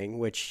grouse hunting,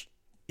 which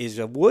is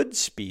a wood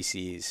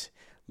species.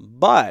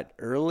 But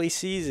early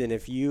season,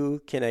 if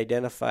you can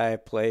identify a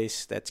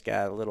place that's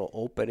got a little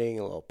opening,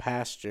 a little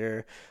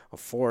pasture, a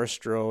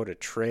forest road, a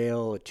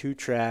trail, a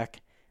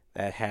 2-track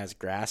that has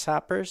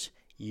grasshoppers,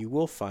 you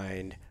will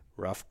find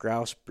rough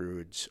grouse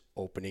broods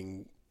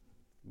opening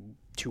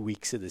 2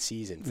 weeks of the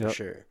season for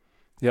sure.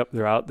 Yep,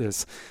 they're out.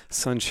 This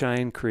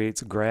sunshine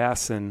creates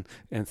grass and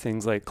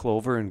things like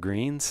clover and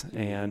greens.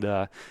 And,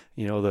 the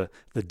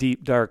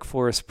deep, dark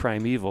forest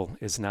primeval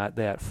is not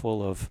that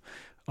full of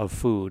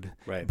food,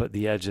 right? But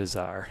the edges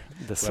are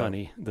the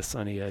sunny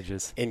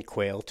edges. And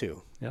quail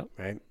too. Yep.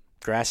 Right.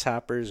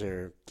 Grasshoppers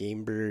are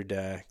game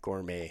bird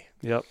gourmet.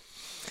 Yep.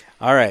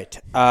 All right.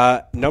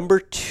 Number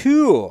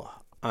 2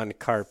 on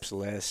Carp's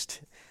list,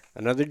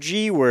 another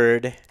G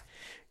word.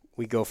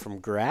 We go from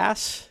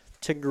grass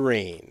to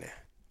grain.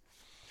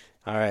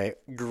 All right.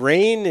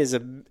 Grain is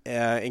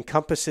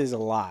encompasses a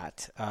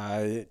lot.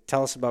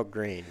 Tell us about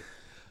grain.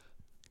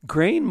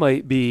 Grain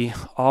might be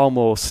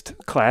almost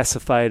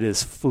classified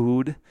as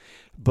food,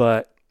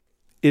 but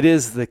it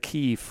is the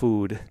key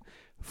food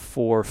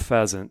for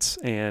pheasants.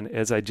 And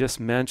as I just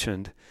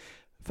mentioned,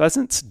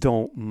 pheasants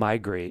don't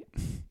migrate.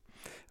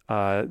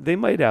 They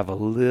might have a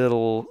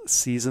little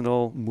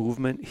seasonal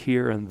movement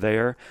here and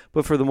there,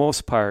 but for the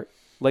most part,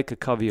 like a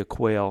covey of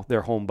quail,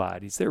 they're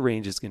homebodies. Their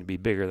range is going to be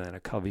bigger than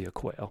a covey of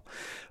quail.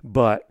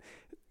 But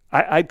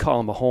I'd call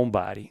them a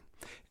homebody.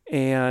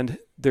 And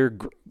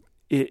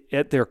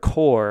at their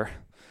core,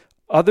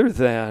 other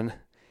than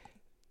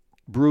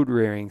brood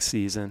rearing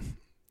season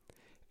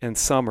and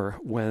summer,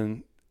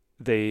 when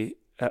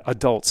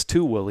adults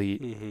too will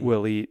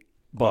eat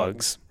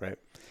bugs. Right.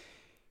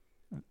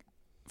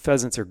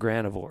 Pheasants are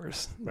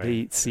granivores. Right. They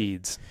eat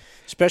seeds.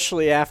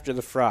 Especially after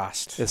the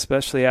frost. When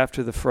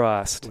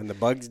the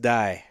bugs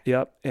die.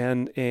 Yep.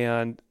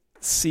 And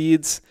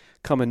seeds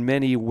come in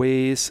many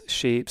ways,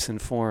 shapes,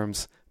 and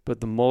forms,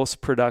 but the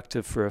most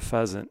productive for a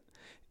pheasant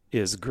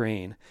is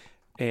grain.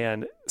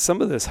 And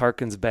some of this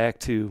harkens back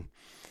to,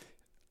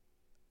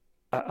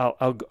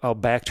 I'll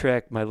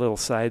backtrack. My little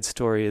side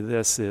story of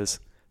this is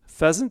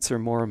pheasants are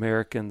more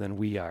American than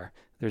we are.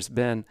 There's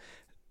been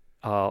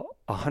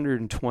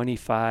 140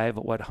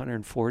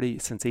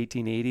 since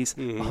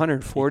 1880s,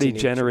 140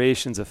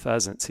 generations of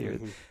pheasants here.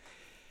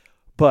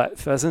 But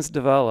pheasants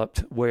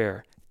developed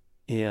where?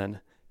 In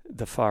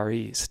the Far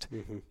East.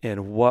 And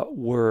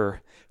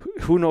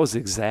who knows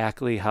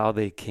exactly how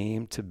they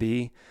came to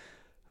be,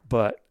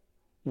 but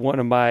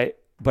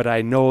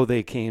I know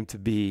they came to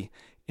be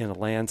in a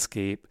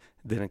landscape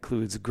that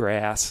includes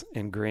grass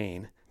and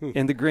grain.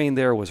 And the grain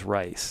there was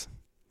rice.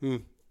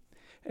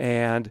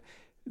 And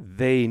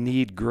they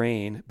need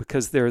grain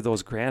because they're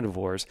those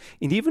granivores.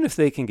 And even if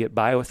they can get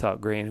by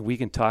without grain, and we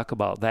can talk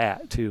about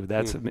that too,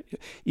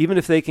 even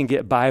if they can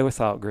get by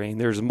without grain,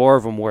 there's more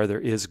of them where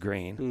there is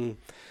grain.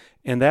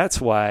 And that's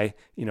why,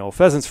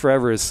 Pheasants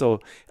Forever is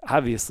so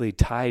obviously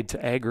tied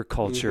to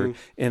agriculture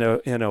in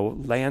a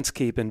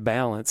landscape and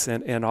balance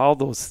and all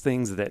those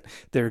things that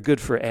are good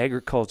for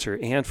agriculture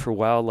and for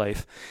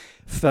wildlife.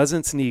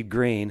 Pheasants need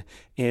grain.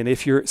 And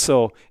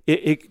to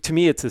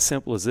me, it's as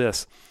simple as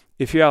this.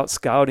 If you're out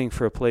scouting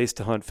for a place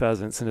to hunt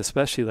pheasants, and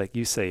especially like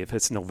you say, if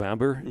it's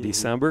November,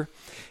 December,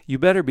 you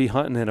better be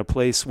hunting in a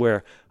place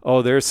where,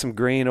 there's some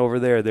grain over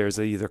there. There's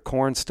either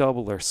corn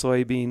stubble or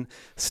soybean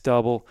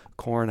stubble.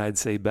 Corn, I'd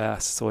say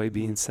best.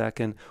 Soybean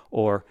second.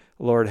 Or,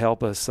 Lord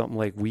help us, something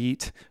like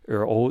wheat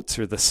or oats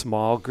or the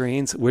small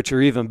grains, which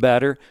are even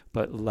better,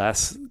 but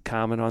less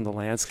common on the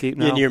landscape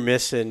now. And you're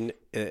missing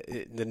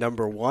the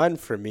number one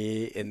for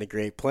me in the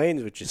Great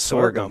Plains, which is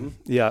sorghum.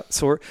 Yeah,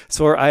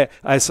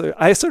 I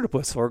sort of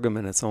put sorghum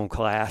in its own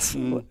class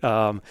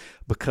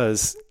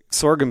because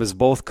sorghum is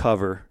both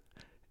cover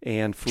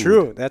and food.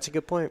 True, that's a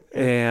good point.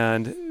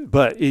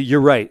 But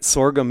you're right,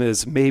 sorghum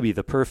is maybe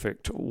the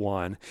perfect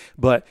one,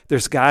 but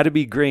there's got to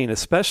be grain,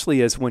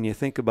 especially as when you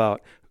think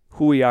about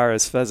who we are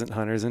as pheasant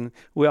hunters, and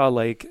we all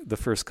like the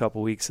first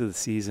couple weeks of the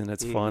season.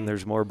 It's fun.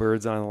 There's more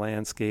birds on the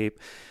landscape,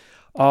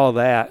 all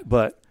that.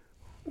 But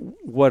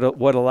what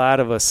a lot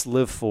of us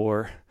live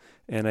for,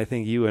 and I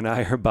think you and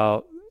I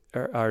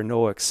are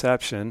no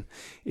exception,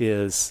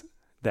 is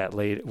that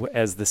late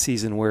as the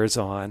season wears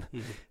on,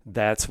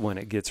 that's when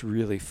it gets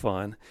really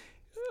fun,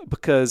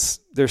 because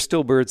there's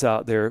still birds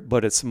out there,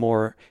 but it's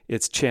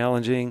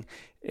challenging,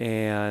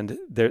 and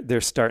they're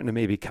starting to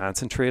maybe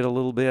concentrate a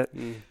little bit.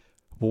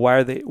 Where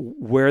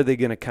are they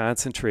going to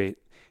concentrate?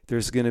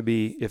 There's going to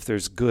be, if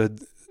there's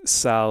good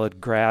solid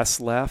grass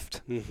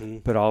left,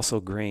 but also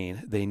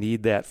grain. They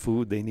need that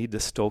food. They need to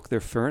stoke their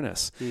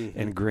furnace,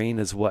 and grain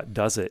is what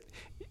does it.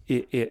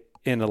 It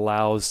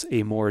allows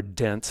a more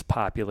dense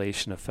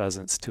population of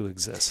pheasants to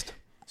exist.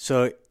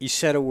 So you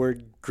said a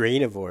word,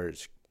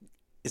 granivores.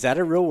 Is that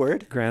a real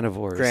word?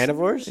 Granivores.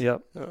 Granivores?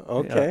 Yep.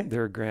 Okay. Yep,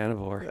 they're a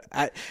granivore.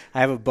 I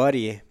have a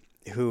buddy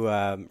who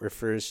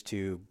refers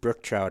to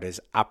brook trout as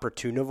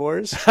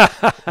opportunivores,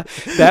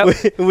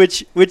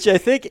 which I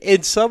think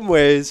in some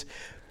ways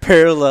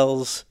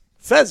parallels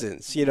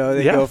pheasants. They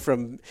go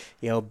from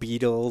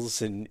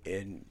beetles and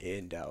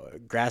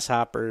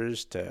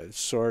grasshoppers to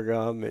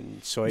sorghum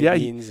and soybeans. Yeah,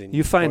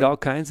 you find all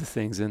kinds of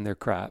things in their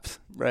crops.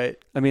 Right.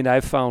 I mean,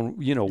 I've found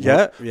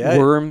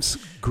worms,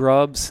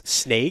 grubs,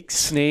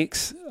 snakes.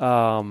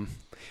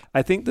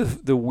 I think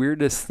the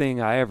weirdest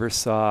thing I ever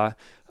saw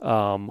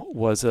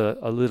was a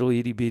little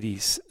itty bitty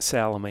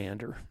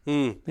salamander,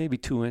 maybe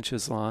 2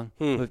 inches long,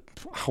 but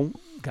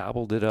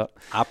gobbled it up.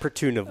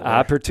 Opportunivore.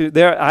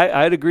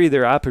 I'd agree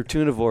they're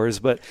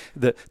opportunivores, but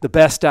the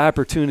best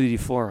opportunity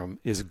for them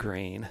is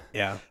grain.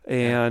 Yeah,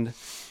 and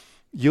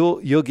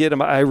you'll get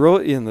them. I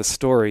wrote in the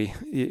story,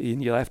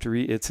 and you'll have to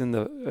read. It's in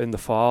the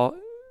fall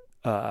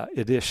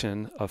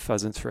edition of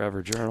Pheasants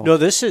Forever Journal. No,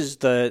 this is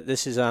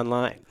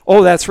online.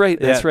 Oh, that's right.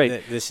 That's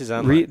right. This is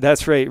online.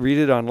 That's right. Read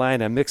it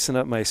online. I'm mixing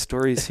up my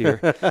stories here,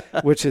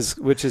 which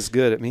is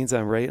good. It means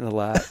I'm writing a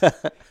lot.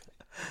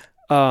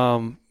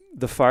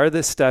 The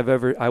farthest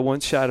I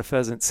once shot a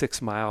pheasant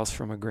 6 miles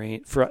from a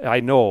grain. I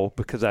know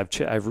because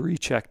I've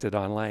rechecked it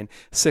online.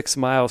 6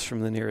 miles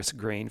from the nearest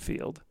grain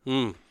field.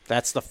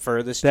 That's the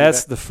furthest.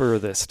 That's the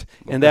furthest,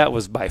 and that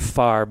was by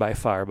far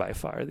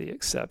the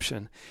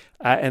exception.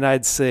 And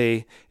I'd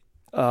say,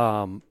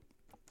 in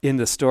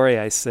the story,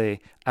 I say,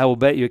 I will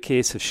bet you a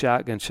case of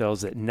shotgun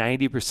shells that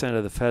 90%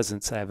 of the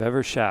pheasants I've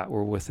ever shot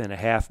were within a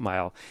half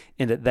mile,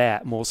 and at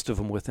that, most of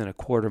them within a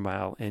quarter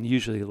mile, and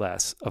usually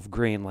less, of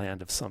grain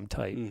land of some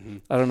type.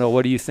 I don't know.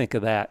 What do you think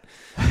of that?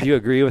 Do you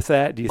agree with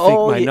that? Do you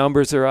think my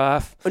numbers are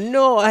off?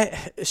 No,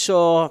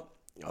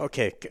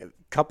 okay, a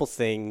couple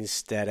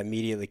things that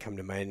immediately come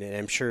to mind, and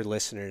I'm sure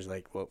listeners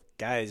well,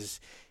 guys,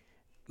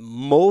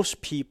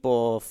 most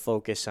people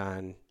focus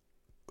on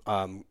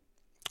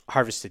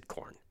harvested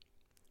corn,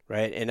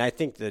 right? And I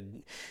think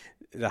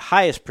the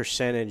highest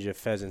percentage of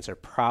pheasants are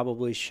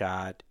probably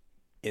shot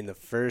in the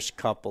first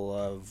couple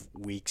of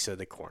weeks of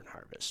the corn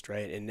harvest,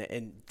 right?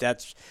 And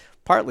that's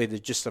partly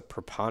just the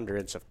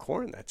preponderance of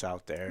corn that's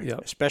out there,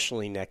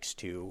 especially next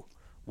to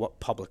what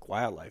public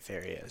wildlife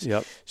areas.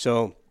 Yep.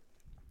 So,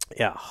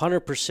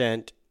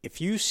 100%.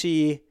 If you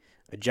see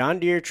a John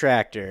Deere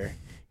tractor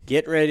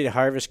getting ready to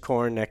harvest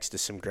corn next to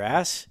some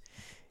grass,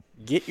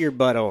 get your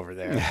butt over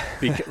there,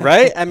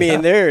 right? I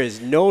mean, there is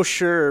no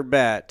surer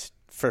bet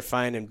for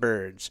finding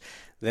birds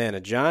than a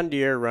John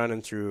Deere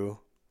running through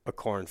a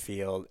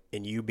cornfield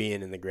and you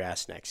being in the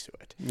grass next to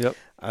it.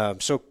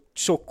 Yep.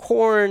 So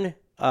corn,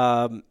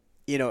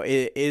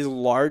 it is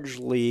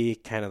largely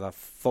kind of the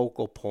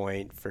focal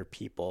point for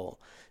people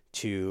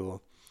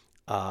to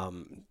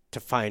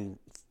find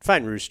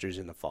roosters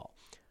in the fall.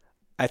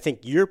 I think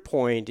your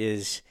point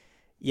is,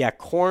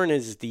 corn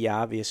is the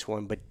obvious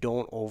one, but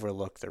don't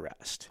overlook the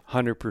rest.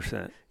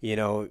 100%.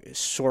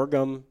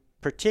 Sorghum,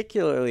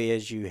 particularly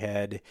as you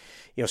head,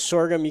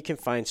 sorghum, you can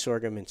find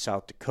sorghum in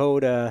South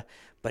Dakota,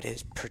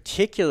 but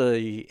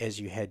particularly as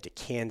you head to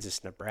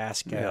Kansas,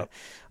 Nebraska,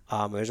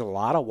 there's a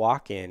lot of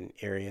walk-in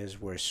areas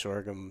where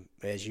sorghum,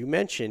 as you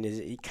mentioned,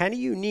 is kind of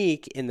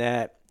unique in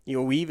that,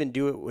 we even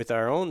do it with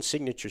our own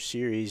signature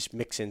series,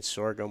 mix in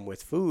sorghum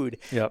with food,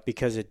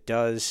 because it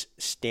does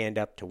stand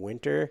up to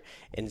winter.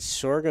 And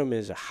sorghum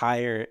is a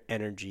higher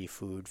energy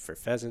food for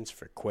pheasants,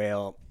 for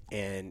quail,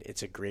 and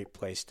it's a great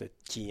place to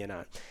key in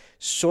on.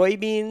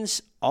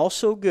 Soybeans,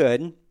 also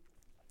good.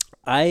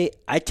 I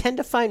tend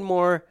to find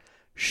more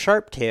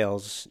sharp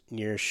tails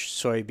near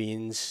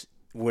soybeans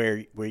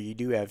where you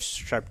do have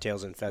sharp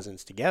tails and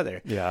pheasants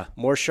together. Yeah.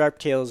 More sharp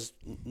tails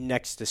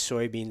next to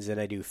soybeans than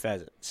I do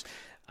pheasants.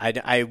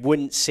 I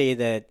wouldn't say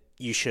that,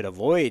 you should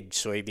avoid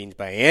soybeans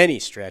by any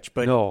stretch,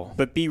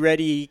 but be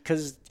ready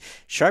because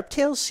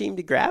sharptails seem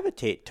to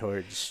gravitate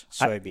towards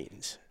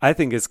soybeans. I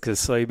think it's because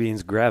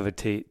soybeans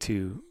gravitate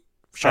to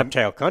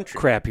sharptail country,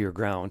 crappier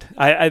ground.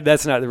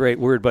 That's not the right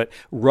word, but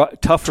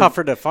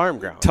tougher to farm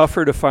ground.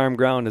 Tougher to farm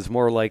ground is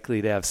more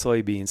likely to have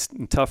soybeans,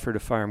 and tougher to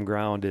farm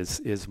ground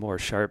is more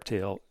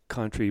sharptail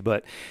country.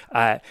 But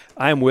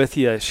I'm with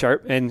you,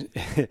 and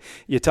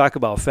you talk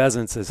about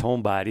pheasants as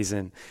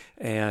homebodies,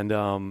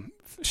 and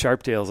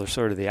sharptails are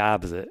sort of the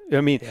opposite.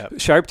 I mean,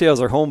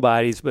 sharptails are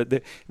homebodies,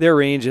 but their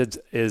range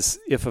is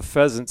if a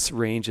pheasant's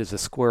range is a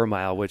square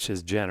mile, which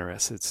is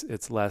generous.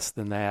 It's less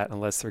than that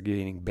unless they're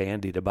getting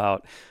bandied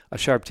about. A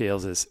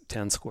sharptail's is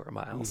 10 square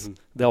miles.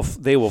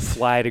 Mm-hmm. They will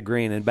fly to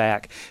grain and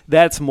back.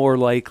 That's more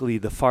likely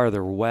the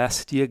farther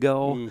west you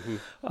go,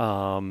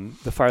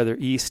 the farther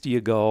east you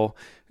go,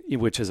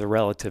 which is a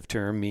relative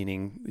term,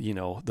 meaning,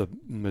 the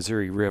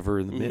Missouri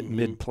River, the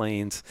mid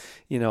plains,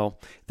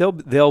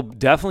 they'll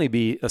definitely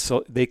be,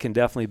 they can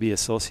definitely be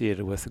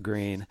associated with the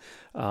grain.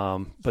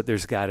 But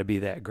there's got to be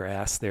that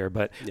grass there.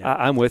 But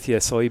I'm with you.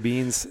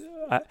 Soybeans,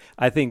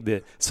 I think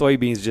that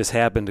soybeans just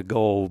happen to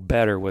go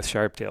better with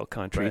sharptail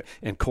country, right.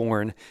 And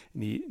corn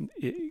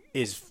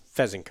is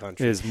pheasant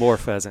country. Is more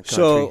pheasant country.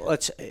 So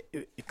let's,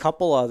 a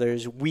couple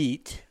others,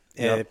 wheat,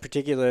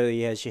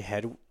 particularly as you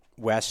head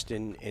west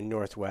and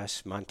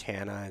northwest,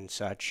 Montana and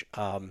such,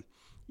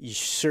 you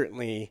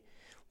certainly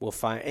will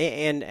find,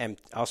 and I'm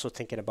also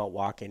thinking about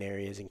walking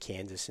areas in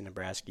Kansas and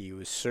Nebraska, you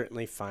will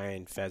certainly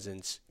find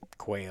pheasants,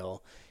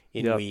 quail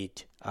in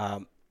wheat.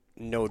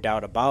 No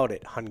doubt about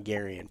it,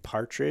 Hungarian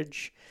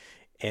partridge,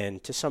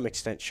 and to some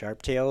extent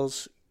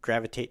sharptails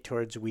gravitate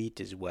towards wheat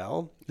as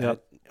well.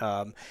 Yep.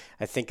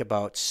 I think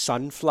about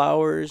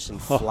sunflowers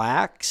and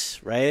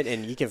flax, right?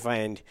 And you can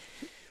find...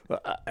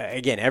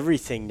 again,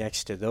 everything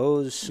next to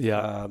those.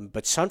 Yeah.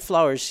 But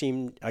sunflowers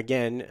seem,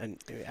 again,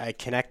 I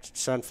connect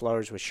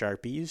sunflowers with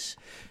Sharpies.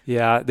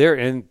 Yeah,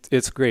 and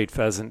it's great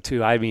pheasant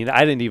too. I mean,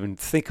 I didn't even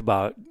think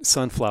about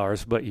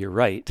sunflowers, but you're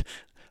right.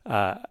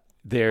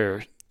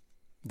 They're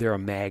a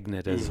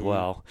magnet as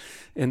well.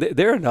 And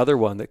they're another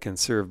one that can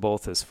serve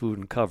both as food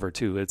and cover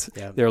too.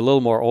 They're a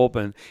little more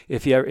open.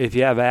 If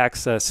you have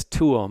access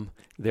to them,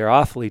 they're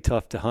awfully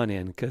tough to hunt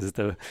in because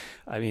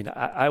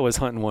I was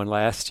hunting one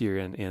last year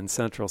in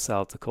central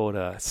South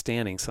Dakota,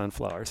 standing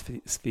sunflowers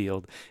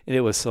field, and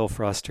it was so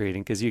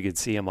frustrating because you could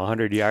see them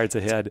 100 yards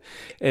ahead,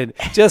 and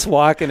just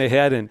walking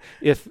ahead. And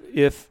if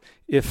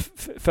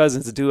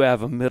pheasants do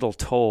have a middle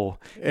toe,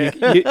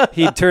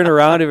 he'd turn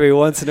around every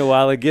once in a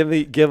while and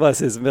give us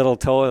his middle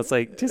toe. It's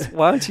like, just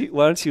why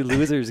don't you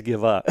losers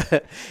give up?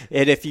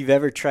 And if you've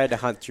ever tried to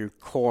hunt through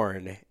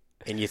corn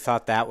and you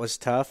thought that was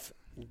tough,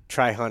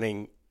 try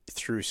hunting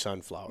through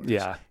sunflowers.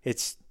 Yeah.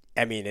 It's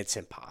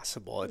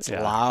impossible. It's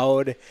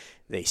loud.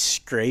 They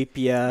scrape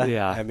you.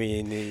 Yeah. I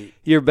mean,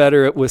 you're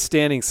better with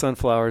standing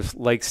sunflowers,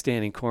 like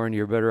standing corn.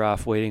 You're better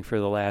off waiting for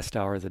the last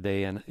hour of the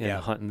day and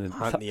hunting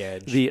the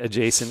edge, the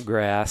adjacent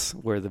grass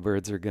where the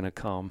birds are going to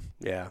come.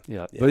 Yeah.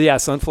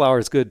 But sunflower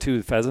is good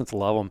too. Pheasants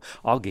love them.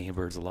 All game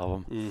birds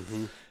love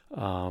them.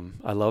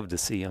 Mm-hmm. I love to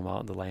see them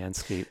out in the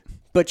landscape.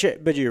 But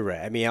you're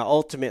right. I mean,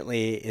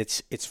 ultimately,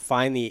 it's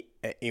finally.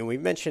 We've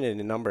mentioned it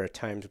a number of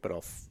times, but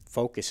I'll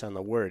focus on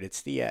the word.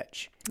 It's the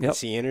edge. Yep. It's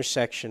the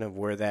intersection of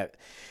where that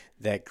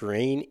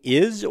grain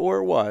is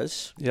or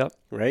was. Yep.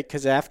 Right?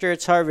 Because after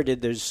it's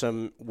harvested, there's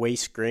some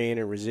waste grain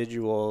or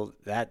residual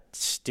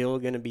that's still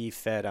going to be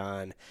fed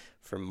on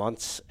for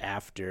months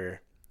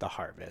after the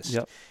harvest.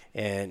 Yep.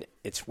 And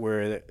it's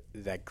where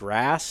that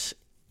grass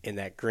and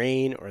that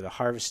grain or the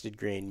harvested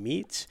grain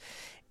meets.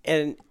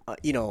 And,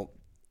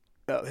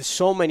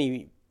 so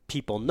many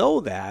people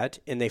know that,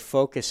 and they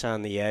focus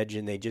on the edge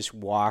and they just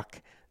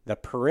walk the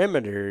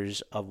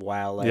perimeters of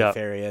wildlife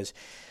areas,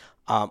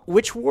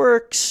 which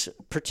works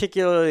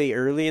particularly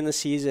early in the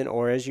season,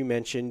 or as you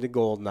mentioned, the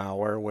golden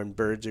hour when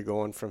birds are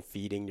going from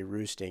feeding to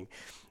roosting.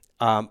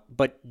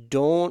 But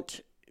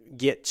don't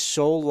get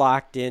so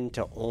locked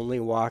into only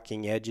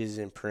walking edges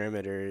and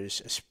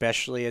perimeters,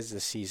 especially as the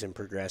season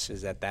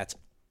progresses, that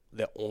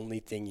the only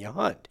thing you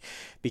hunt.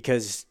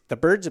 Because the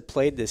birds have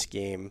played this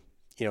game,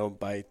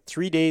 by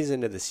 3 days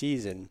into the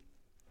season,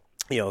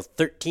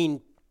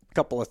 13,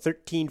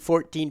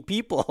 14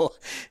 people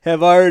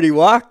have already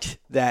walked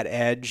that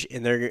edge,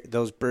 and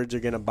those birds are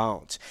going to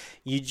bounce.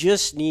 You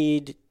just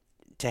need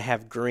to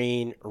have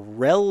grain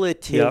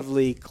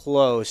relatively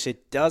close.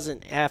 It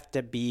doesn't have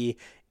to be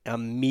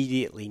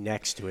immediately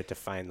next to it to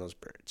find those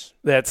birds.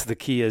 That's the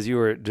key. As you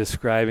were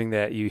describing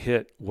that, you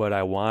hit what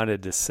I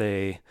wanted to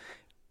say,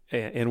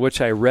 and which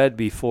I read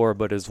before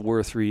but is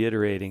worth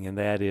reiterating, and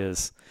that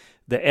is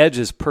the edge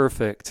is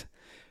perfect,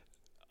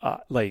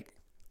 like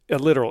a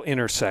literal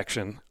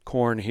intersection,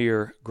 corn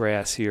here,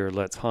 grass here,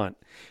 let's hunt.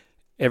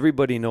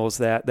 Everybody knows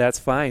that. That's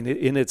fine,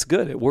 and it's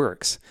good. It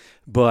works.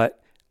 But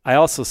I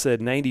also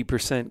said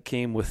 90%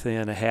 came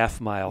within a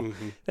half mile.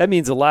 Mm-hmm. That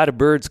means a lot of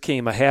birds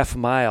came a half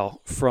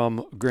mile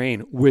from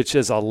grain, which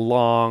is a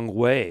long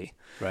way.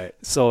 Right.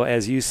 So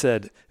as you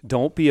said,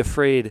 don't be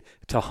afraid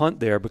to hunt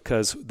there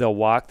because they'll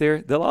walk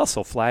there. They'll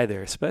also fly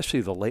there,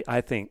 especially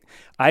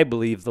I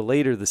believe the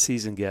later the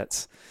season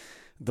gets,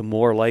 the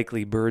more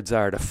likely birds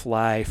are to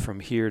fly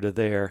from here to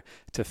there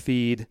to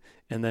feed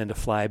and then to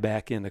fly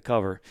back into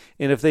cover.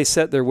 And if they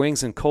set their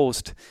wings and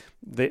coast,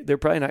 they're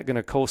probably not going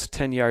to coast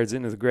 10 yards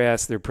into the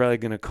grass. They're probably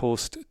going to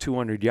coast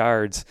 200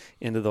 yards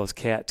into those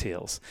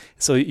cattails.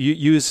 So you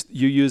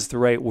use the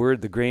right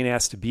word. The grain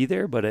has to be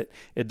there, but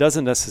it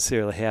doesn't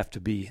necessarily have to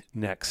be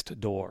next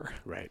door.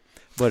 Right.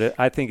 But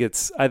I think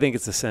it's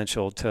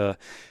essential to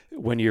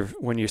when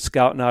you're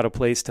scouting out a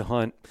place to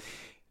hunt.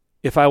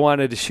 If I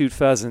wanted to shoot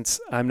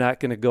pheasants, I'm not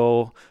going to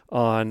go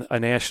on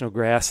a national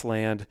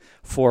grassland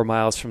 4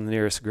 miles from the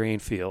nearest grain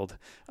field.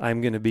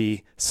 I'm going to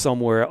be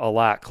somewhere a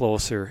lot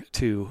closer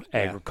to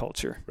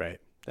agriculture.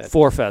 Right.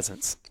 For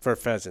pheasants. For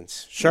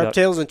pheasants.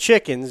 Sharp-tails and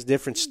chickens,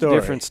 different story.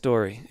 Different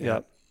story,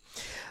 yep.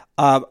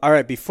 All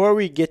right, before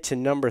we get to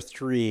number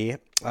 3,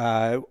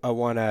 I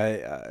want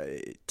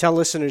to tell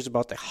listeners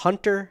about the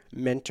Hunter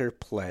Mentor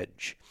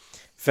Pledge.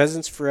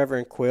 Pheasants Forever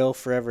and Quail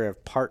Forever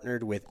have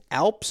partnered with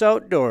Alps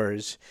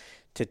Outdoors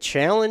to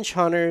challenge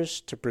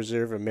hunters to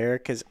preserve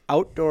America's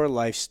outdoor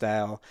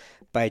lifestyle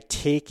by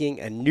taking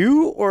a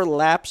new or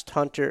lapsed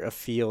hunter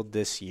afield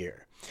this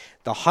year.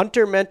 The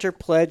Hunter Mentor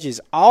Pledge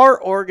is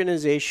our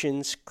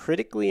organization's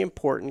critically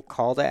important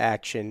call to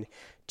action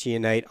to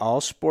unite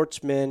all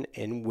sportsmen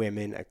and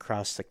women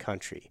across the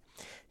country.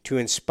 To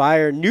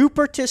inspire new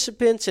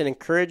participants and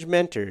encourage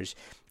mentors,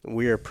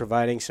 we are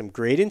providing some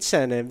great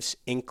incentives,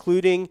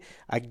 including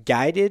a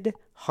guided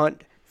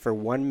hunt for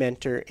one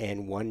mentor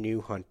and one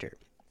new hunter.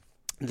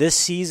 This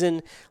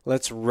season,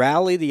 let's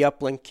rally the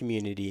upland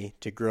community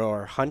to grow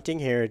our hunting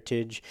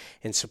heritage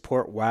and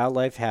support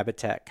wildlife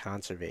habitat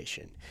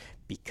conservation,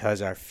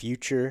 because our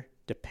future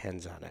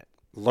depends on it.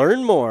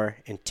 Learn more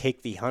and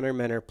take the Hunter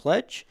Mentor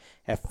Pledge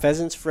at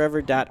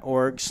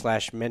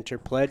pheasantsforever.org/mentor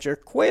pledge or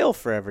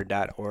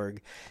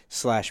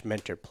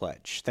quailforever.org/mentor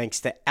pledge. Thanks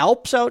to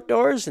Alps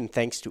Outdoors and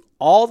thanks to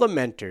all the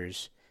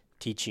mentors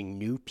teaching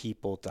new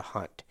people to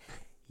hunt.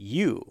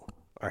 You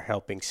are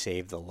helping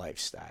save the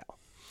lifestyle.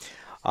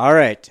 All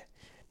right,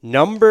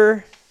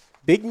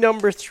 big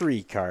number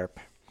 3, Carp.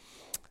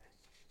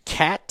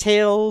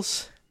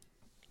 Cattails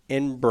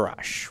and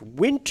brush.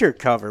 Winter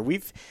cover.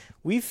 We've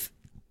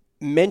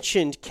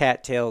mentioned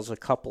cattails a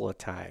couple of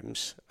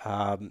times,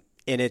 and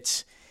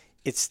it's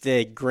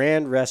the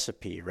grand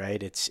recipe,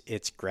 right?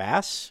 It's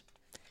grass,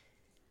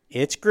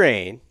 it's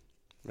grain,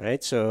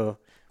 right? So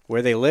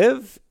where they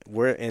live,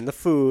 where in the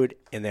food,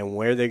 and then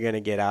where they're going to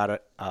get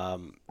out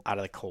of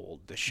the cold,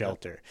 the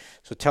shelter. Yep.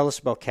 So tell us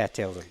about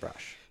cattails and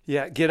brush.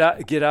 Yeah,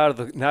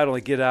 not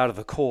only get out of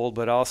the cold,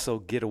 but also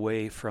get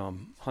away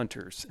from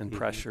hunters and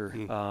pressure.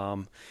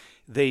 Mm-hmm.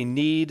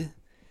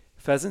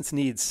 Pheasants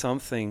need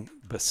something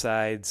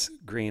besides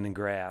grain and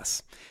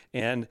grass.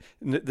 And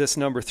this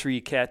number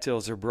 3,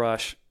 cattails or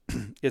brush,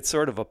 it's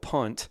sort of a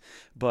punt,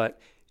 but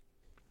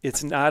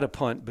it's not a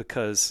punt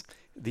because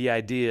the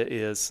idea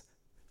is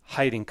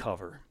hiding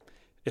cover,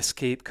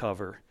 escape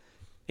cover,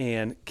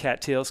 and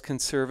cattails can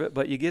serve it.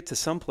 But you get to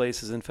some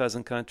places in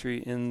pheasant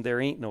country and there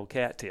ain't no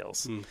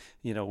cattails.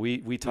 You know,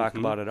 we talk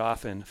about it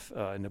often,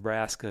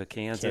 Nebraska,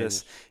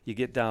 Kansas. You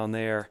get down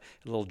there,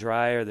 a little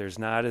drier, there's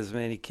not as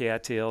many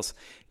cattails.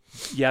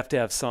 You have to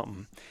have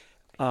something.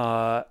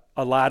 A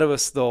lot of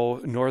us, though,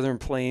 Northern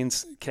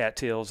Plains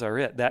cattails are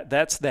it.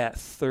 That's that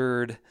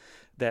third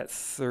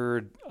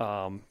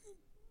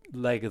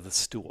leg of the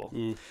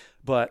stool.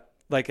 But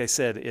like I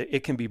said,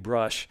 it can be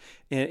brush,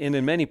 and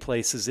in many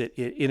places it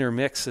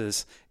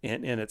intermixes,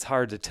 and it's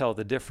hard to tell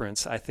the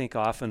difference. I think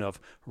often of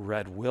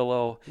red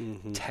willow,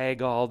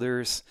 tag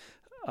alders,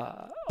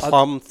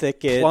 plum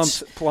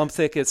thickets. Plum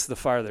thickets, the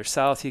farther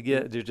south you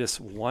get, they're just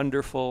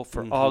wonderful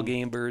for all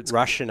game birds.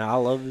 Russian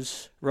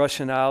olives, a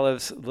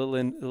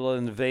little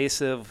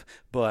invasive,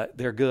 but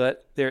they're good.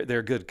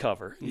 They're good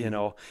cover, you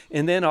know.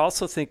 And then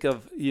also think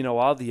of,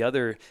 all the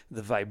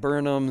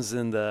viburnums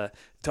and the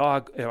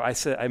dog.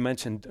 Did I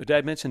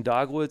mention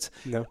dogwoods?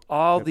 No.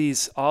 All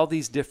these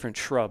different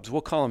shrubs.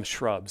 We'll call them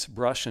shrubs,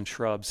 brush and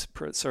shrubs,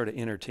 sort of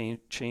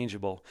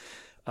interchangeable.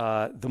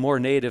 The more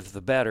native,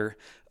 the better.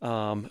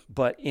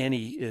 But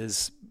any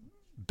is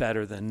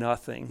better than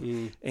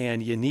nothing.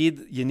 And you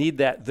need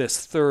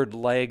this third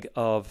leg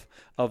of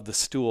the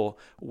stool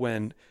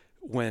when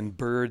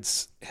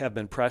birds have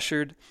been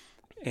pressured,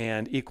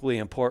 and equally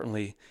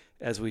importantly,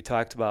 as we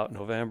talked about,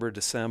 November,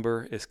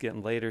 December, it's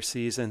getting later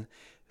season.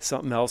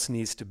 Something else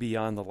needs to be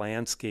on the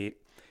landscape,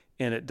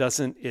 and it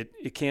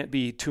can't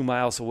be 2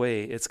 miles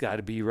away. It's got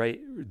to be right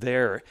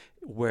there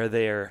where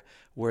they're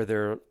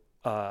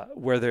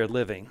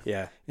living.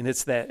 Yeah. And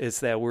it's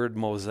that word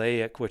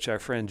mosaic, which our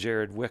friend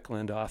Jared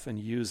Wickland often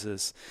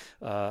uses,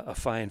 a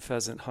fine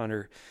pheasant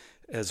hunter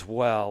as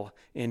well.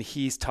 And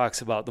he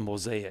talks about the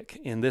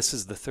mosaic, and this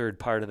is the third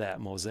part of that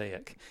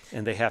mosaic,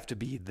 and they have to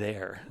be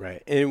there.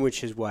 Right. And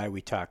which is why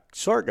we talk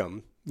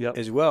sorghum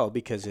as well,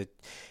 because it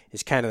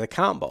is kind of the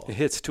combo. It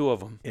hits two of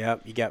them.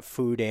 Yep, you got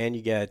food and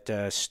you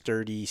got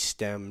sturdy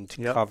stemmed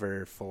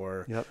cover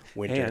for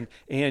winter.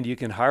 And you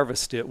can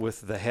harvest it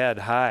with the head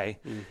high,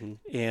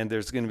 and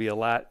there's going to be a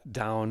lot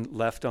down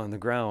left on the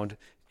ground,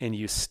 and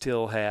you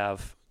still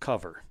have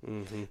cover.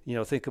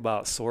 Think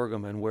about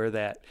sorghum and where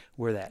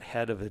that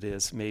head of it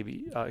is,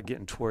 maybe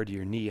getting toward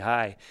your knee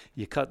high.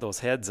 You cut those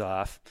heads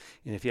off,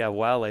 and if you have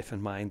wildlife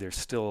in mind, there's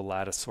still a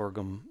lot of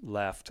sorghum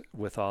left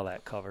with all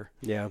that cover.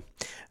 Yeah.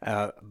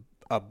 A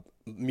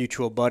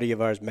mutual buddy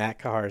of ours, Matt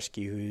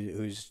Kaharski,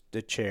 who's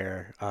the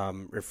chair,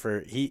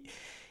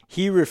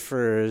 he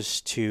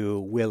refers to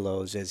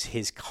willows as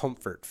his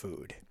comfort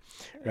food,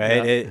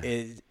 right?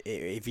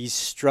 If he's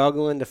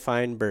struggling to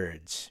find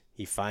birds,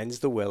 he finds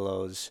the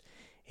willows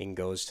and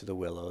goes to the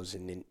willows,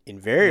 and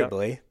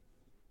invariably,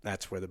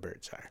 that's where the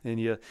birds are.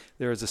 And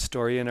there was a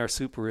story in our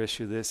super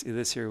issue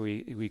this year.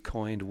 We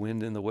coined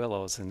 "Wind in the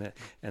Willows," and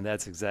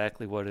that's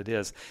exactly what it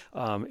is.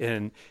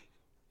 And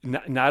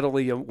not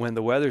only when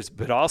the weather's,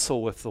 but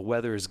also if the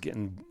weather is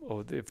getting,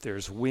 if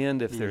there's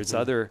wind, if there's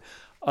other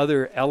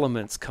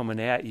elements coming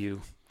at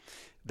you,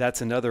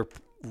 that's another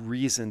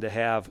reason to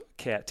have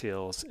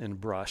cattails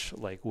and brush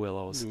like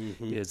willows.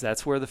 Is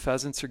that's where the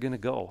pheasants are going to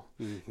go.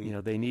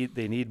 They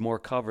need more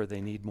cover,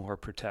 they need more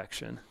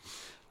protection,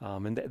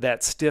 and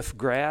that stiff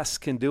grass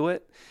can do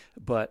it,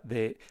 but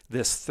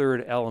this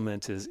third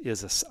element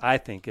I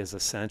think is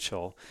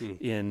essential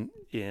in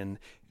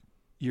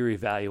your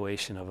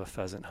evaluation of a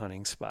pheasant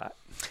hunting spot.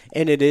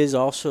 And it is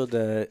also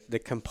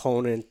the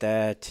component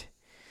that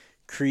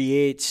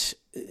creates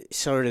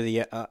sort of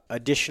the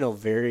additional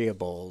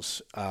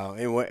variables.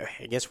 And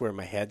I guess where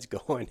my head's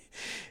going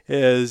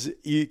is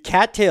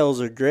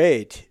cattails are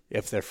great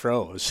if they're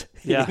froze.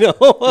 Yeah,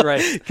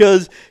 right.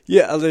 Because,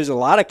 there's a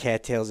lot of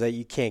cattails that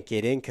you can't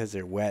get in because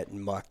they're wet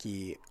and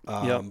mucky.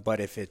 But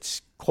if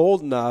it's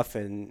cold enough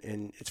and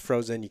it's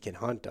frozen, you can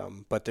hunt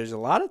them. But there's a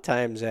lot of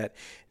times that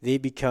they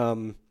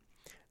become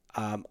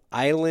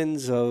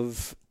islands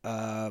of,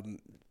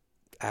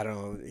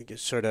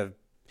 sort of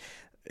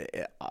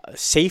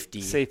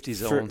safety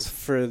zones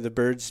for the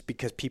birds,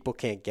 because people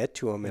can't get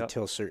to them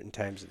until certain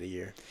times of the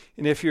year.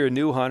 And if you're a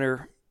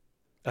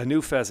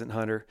new pheasant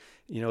hunter,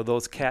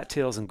 those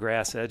cattails and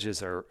grass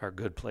edges are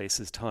good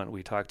places to hunt.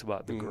 We talked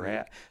about the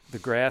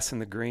grass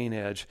and the green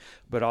edge,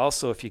 but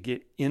also if you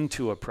get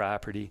into a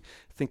property,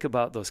 think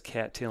about those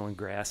cattail and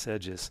grass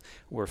edges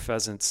where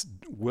pheasants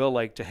will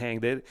like to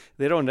hang.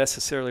 They don't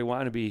necessarily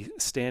want to be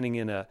standing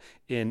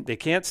they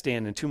can't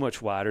stand in too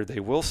much water. They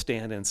will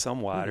stand in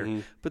some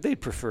water, but they'd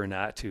prefer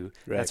not to.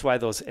 Right. That's why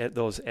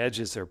those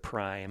edges are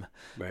prime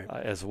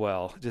as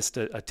well. Just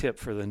a tip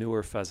for the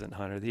newer pheasant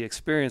hunter. The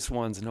experienced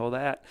ones know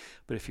that,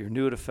 but if you're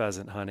new to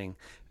pheasant hunting,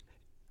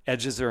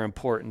 edges are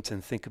important,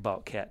 and think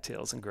about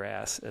cattails and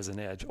grass as an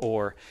edge,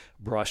 or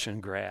brush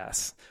and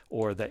grass,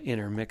 or the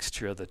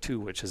intermixture of the two,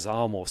 which is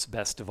almost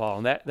best of all.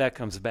 And that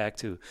comes back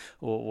to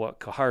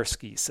what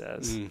Kaharski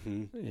says,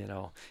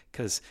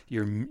 because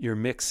you're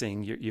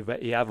mixing, you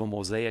have a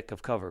mosaic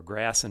of cover,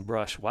 grass and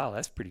brush. Wow,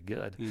 that's pretty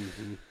good.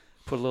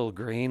 Put a little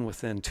grain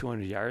within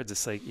 200 yards,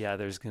 it's like,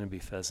 there's going to be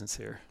pheasants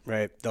here.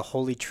 Right. The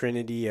holy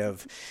trinity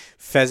of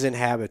pheasant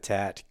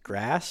habitat: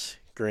 grass,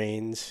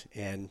 grains,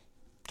 and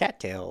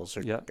cattails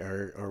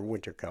or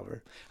winter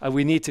cover.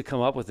 We need to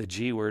come up with a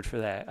G word for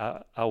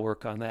that. I'll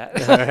work on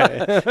that. All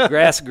right.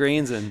 Grass,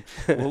 greens, and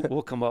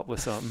we'll come up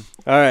with something.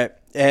 All right.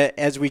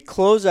 As we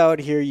close out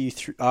here, you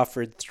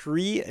offered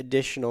 3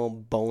 additional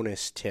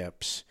bonus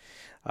tips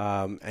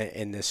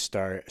in this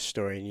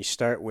story, and you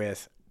start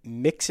with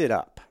mix it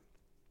up.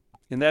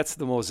 And that's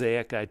the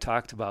mosaic I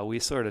talked about. We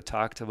sort of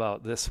talked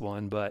about this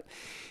one, but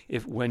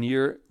when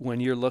you're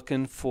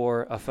looking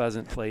for a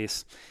pheasant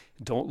place,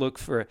 don't look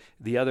for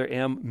the other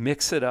M.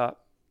 Mix it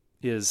up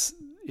is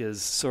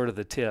sort of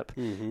the tip.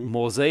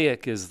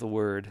 Mosaic is the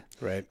word,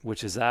 right,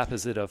 which is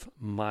opposite of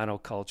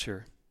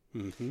monoculture.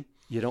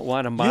 You don't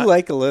want to. You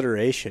like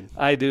alliteration.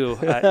 I do.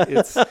 I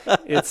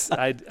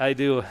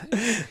do.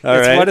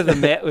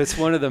 It's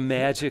one of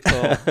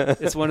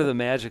the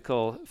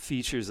magical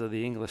features of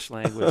the English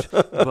language.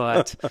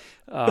 But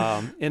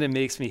and it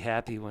makes me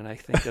happy when I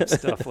think of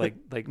stuff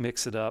like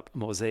mix it up,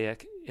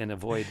 mosaic, and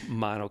avoid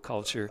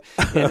monoculture.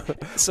 And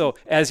so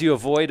as you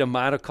avoid a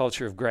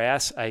monoculture of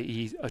grass,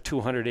 i.e.,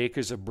 200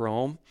 acres of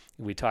brome,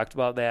 we talked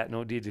about that.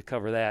 No need to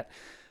cover that.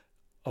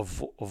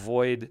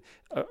 Avoid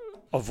a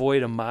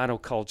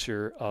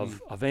monoculture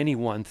of any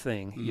one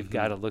thing. You've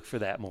got to look for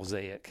that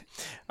mosaic.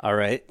 All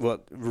right.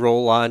 Well,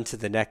 roll on to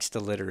the next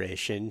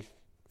alliteration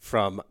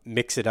from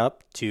mix it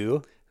up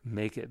to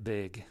make it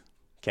big.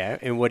 Okay.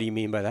 And what do you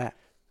mean by that?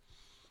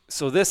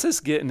 So this is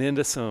getting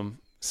into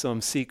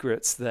some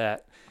secrets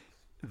that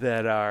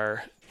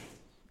are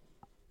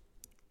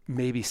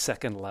maybe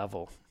second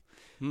level.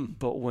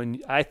 But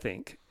I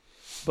think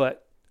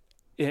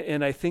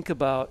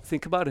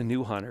about a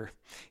new hunter,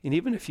 and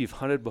even if you've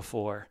hunted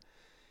before,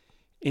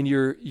 and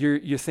you're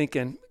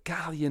thinking,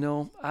 God,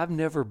 I've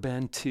never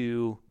been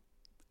to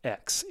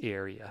X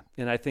area.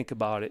 And I think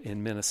about it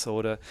in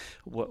Minnesota,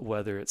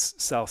 whether it's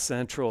South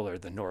Central or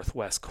the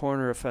northwest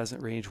corner of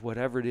Pheasant Range,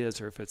 whatever it is,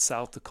 or if it's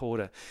South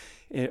Dakota,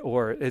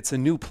 or it's a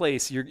new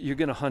place, you're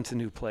going to hunt a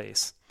new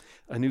place,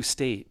 a new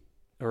state,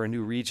 or a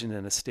new region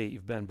in a state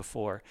you've been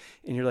before.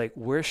 And you're like,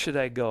 where should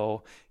I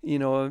go? You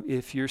know,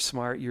 if you're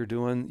smart,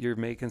 you're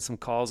making some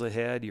calls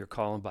ahead. You're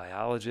calling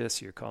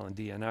biologists, you're calling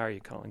DNR, you're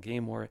calling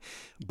game warden,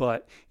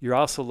 but you're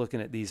also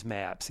looking at these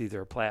maps, either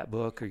a plat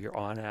book or your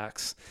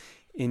onX,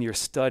 and you're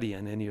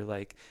studying, and you're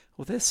like,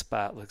 well, this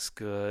spot looks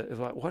good.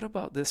 What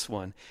about this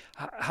one?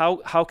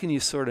 How can you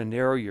sort of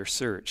narrow your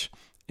search?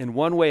 And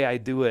one way I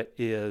do it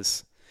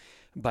is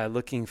by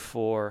looking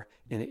for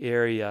an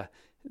area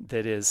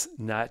that is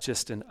not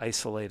just an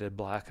isolated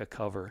block of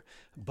cover,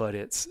 but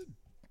it's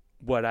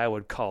what I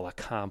would call a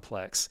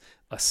complex,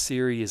 a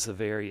series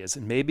of areas.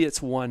 And maybe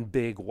it's one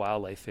big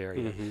wildlife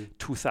area,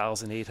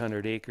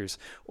 2,800 acres,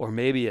 or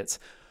maybe it's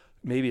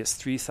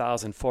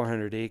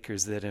 3,400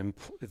 acres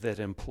that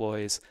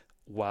employs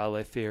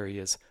wildlife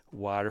areas,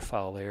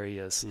 waterfowl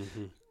areas,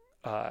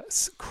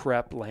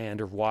 crep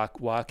land or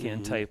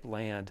walk-in type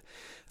land.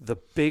 The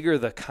bigger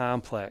the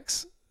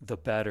complex, the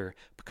better,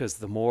 because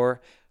the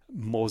more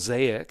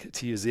mosaic,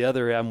 to use the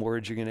other M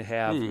word you're going to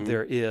have,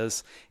 there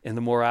is, and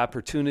the more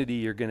opportunity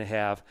you're going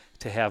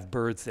to have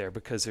birds there,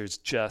 because there's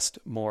just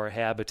more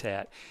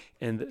habitat.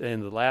 And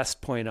the last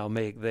point I'll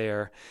make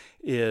there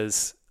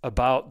is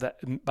about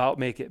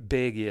make it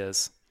big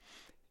is,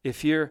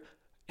 if you're,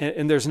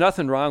 and there's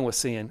nothing wrong with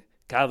saying,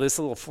 God, this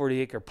little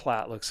 40-acre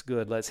plot looks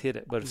good, let's hit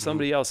it. But if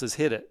somebody else has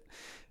hit it,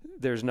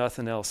 there's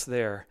nothing else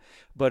there.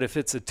 But if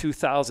it's a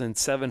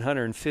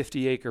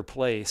 2,750-acre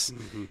place,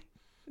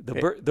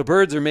 the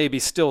birds are maybe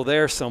still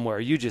there somewhere.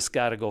 You just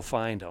got to go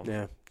find them.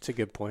 Yeah, it's a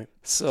good point.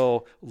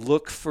 So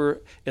look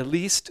for, at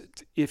least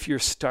if you're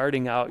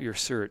starting out your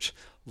search,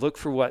 look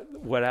for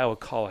what I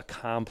would call a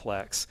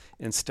complex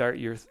and start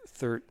your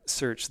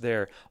search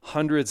there.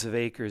 Hundreds of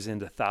acres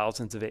into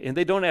thousands of acres. And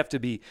they don't have to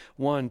be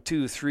 1,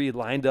 2, 3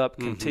 lined up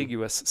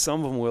contiguous.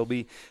 Some of them will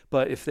be.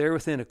 But if they're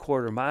within a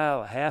quarter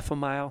mile, a half a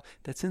mile,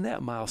 that's in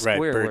that mile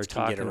square we're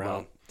talking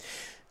about.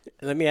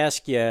 Let me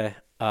ask you,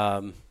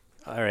 all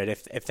right,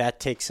 if that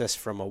takes us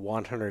from a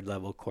 100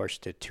 level course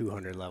to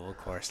 200 level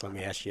course, let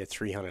me ask you a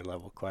 300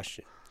 level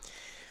question.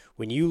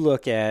 When you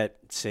look at,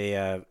 say,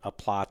 a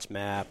plots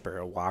map or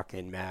a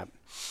walk-in map,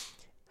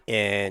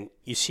 and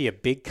you see a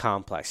big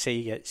complex, say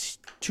you get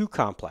 2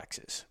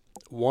 complexes.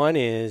 One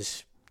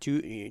is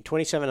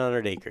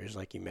 2,700 acres,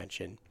 like you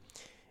mentioned,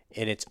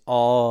 and it's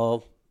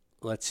all,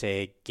 let's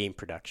say, game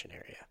production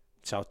area,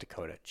 South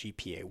Dakota,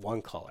 GPA,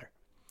 one color.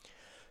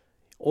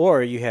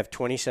 Or you have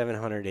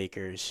 2,700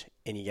 acres,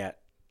 and you got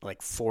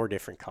like 4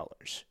 different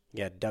colors.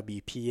 You got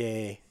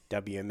WPA,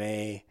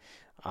 WMA,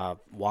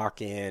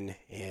 walk-in,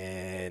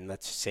 and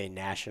let's say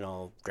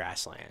national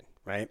grassland,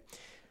 right?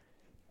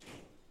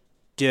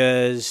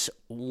 Does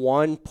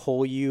one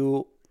pull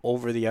you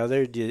over the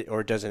other,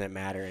 or doesn't it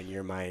matter in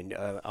your mind?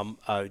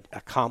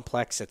 A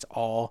complex that's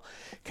all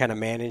kind of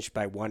managed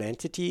by one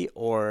entity,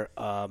 or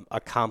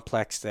a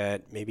complex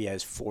that maybe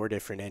has 4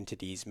 different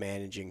entities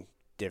managing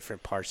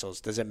different parcels?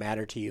 Does it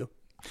matter to you?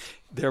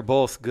 They're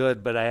both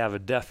good, but I have a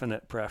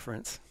definite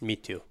preference. Me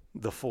too.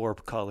 The 4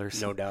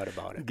 colors. No doubt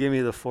about it. Give me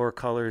the 4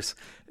 colors.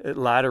 A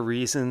lot of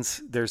reasons.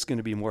 There's going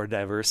to be more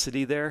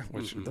diversity there,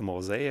 which the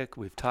mosaic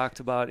we've talked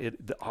about.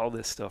 All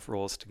this stuff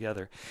rolls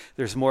together.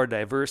 There's more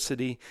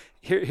diversity.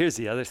 Here's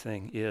the other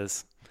thing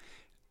is,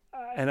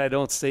 and I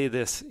don't say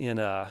this in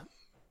a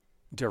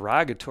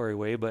derogatory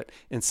way, but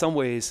in some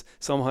ways,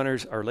 some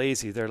hunters are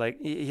lazy. They're like,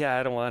 yeah,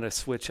 I don't want to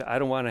switch. I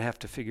don't want to have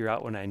to figure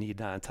out when I need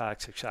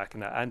non-toxic shock.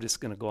 And I'm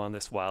just going to go on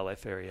this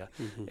wildlife area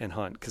and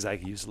hunt because I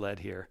use lead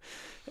here.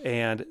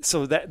 And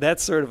so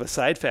that's sort of a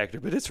side factor,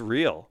 but it's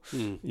real.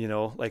 You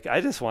know, like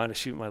I just want to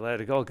shoot my lead.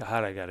 I go,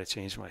 God, I got to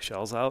change my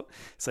shells out.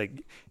 It's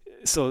like,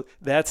 so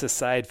that's a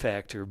side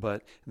factor,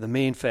 but the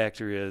main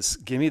factor is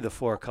give me the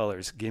 4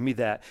 colors. Give me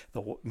that.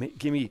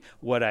 Give me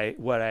what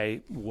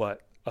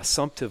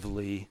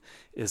assumptively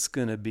is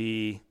going to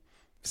be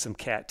some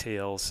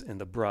cattails in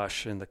the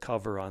brush and the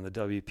cover on the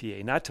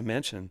WPA, not to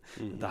mention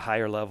the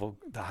higher level,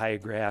 the high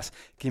grass.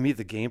 Give me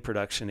the game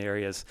production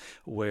areas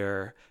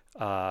where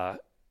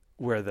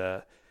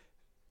the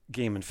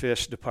Game and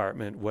Fish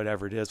Department,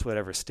 whatever it is,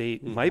 whatever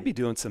state, might be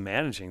doing some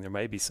managing. There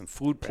might be some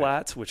food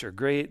plots, which are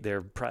great.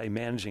 They're probably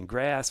managing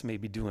grass,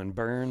 maybe doing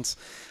burns.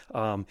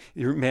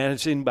 You're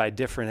managing by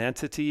different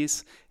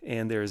entities,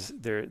 and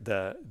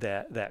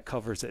that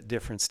covers at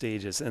different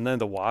stages. And then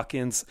the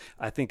walk-ins,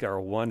 I think, are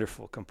a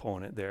wonderful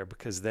component there,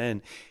 because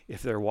then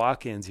if they're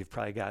walk-ins, you've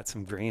probably got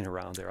some grain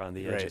around there on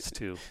the edges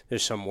too.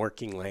 There's some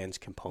working lands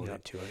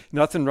component to it.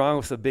 Nothing wrong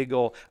with a big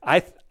old.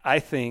 I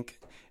think.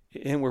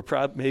 And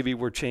maybe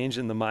we're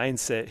changing the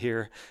mindset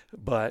here,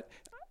 but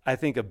I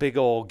think a big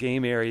old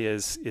game area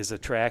is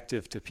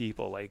attractive to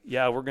people. Like,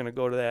 yeah, we're going to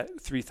go to that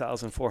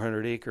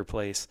 3,400 acre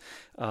place,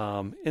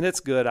 and it's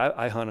good.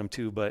 I hunt them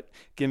too, but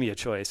give me a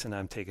choice, and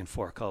I'm taking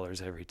 4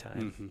 colors every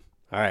time.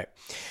 All right,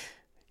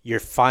 your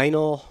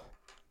final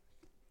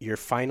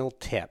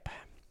tip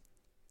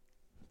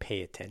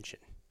pay attention.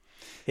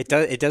 It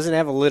doesn't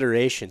have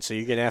alliteration, so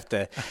you're going to have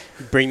to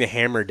bring the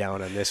hammer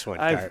down on this one,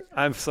 Cart.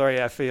 I'm sorry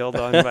I failed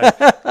on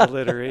my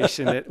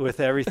alliteration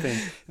with everything.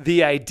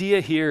 The idea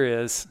here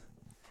is,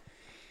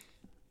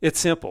 it's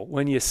simple.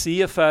 When you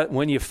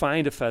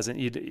find a pheasant,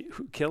 you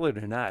kill it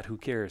or not, who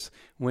cares?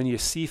 When you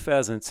see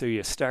pheasants or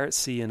you start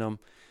seeing them,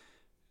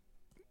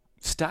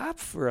 stop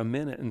for a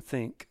minute and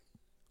think,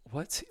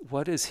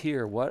 what is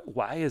here?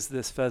 Why is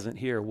this pheasant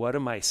here? What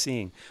am I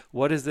seeing?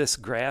 What is this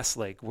grass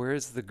like? Where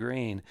is the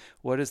grain?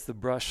 What is the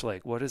brush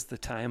like? What is the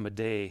time of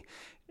day?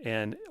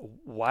 And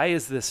why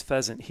is this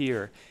pheasant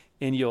here?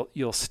 And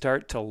you'll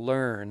start to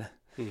learn.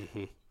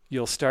 Mm-hmm.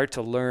 You'll start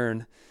to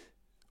learn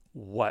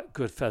what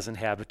good pheasant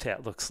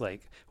habitat looks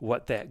like,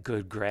 what that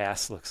good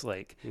grass looks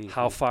like, mm-hmm.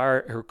 how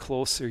far or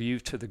close are you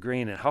to the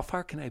grain, and how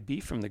far can I be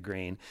from the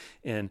grain?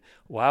 And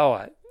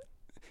wow,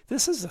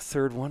 this is the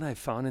third one I've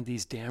found in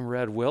these damn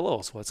red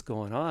willows. What's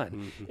going on?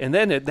 Mm-hmm. And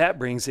then that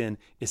brings in,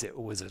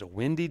 was it a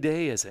windy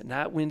day? Is it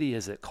not windy?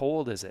 Is it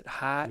cold? Is it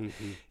hot?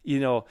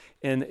 Mm-hmm.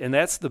 And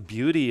that's the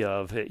beauty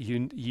of it.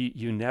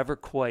 You never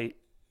quite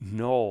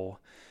know.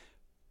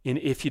 And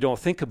if you don't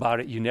think about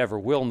it, you never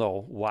will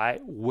know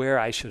where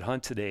I should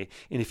hunt today.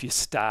 And if you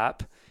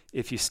stop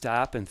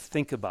and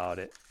think about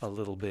it a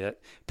little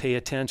bit, pay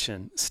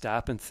attention,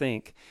 stop and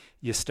think,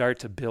 you start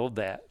to build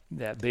that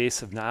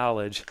base of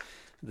knowledge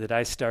that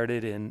I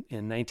started in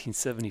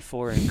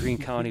 1974 in Greene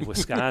County,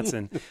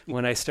 Wisconsin,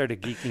 when I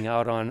started geeking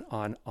out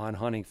on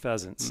hunting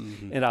pheasants.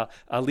 Mm-hmm. And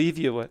I'll leave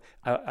you with,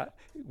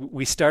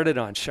 we started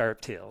on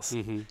sharptails,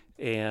 Mm-hmm.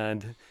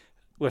 and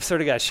we've sort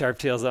of got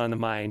sharptails on the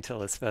mind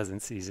till it's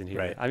pheasant season here.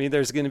 Right. I mean,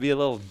 there's going to be a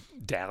little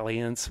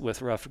dalliance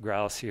with ruffed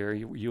grouse here.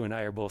 You and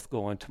I are both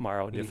going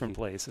tomorrow, different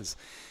Mm-hmm. places.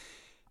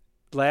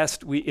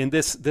 Last week, and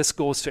this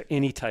goes to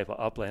any type of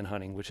upland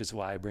hunting, which is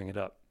why I bring it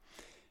up.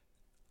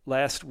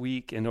 Last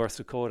week in North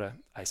Dakota,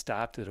 I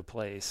stopped at a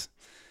place.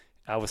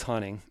 I was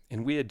hunting,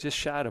 and we had just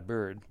shot a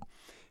bird.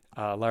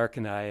 Lark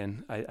and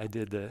I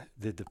did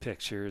the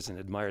pictures and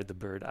admired the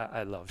bird.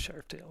 I love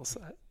sharptails,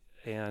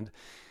 and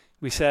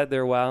we sat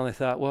there a while, and I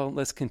thought, well,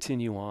 let's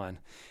continue on.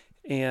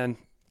 And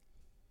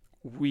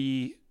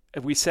we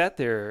sat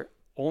there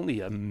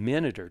only a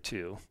minute or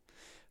two,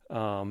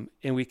 and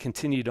we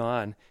continued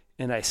on.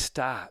 And I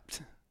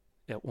stopped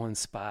at one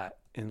spot,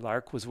 and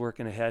Lark was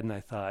working ahead, and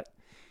I thought,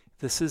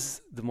 this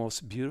is the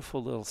most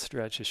beautiful little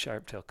stretch of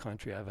sharptail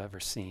country I've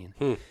ever seen.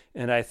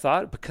 And I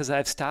thought, because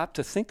I've stopped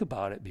to think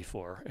about it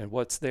before and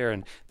what's there,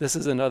 and this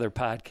is another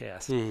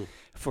podcast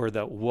for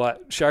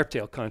what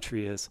sharptail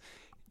country is.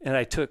 And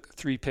I took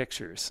 3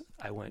 pictures.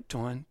 I went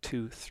 1,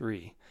 2,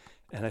 3.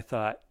 And I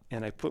thought,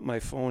 and I put my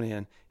phone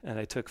in, and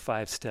I took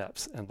 5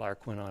 steps, and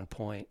Lark went on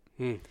point.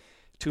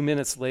 2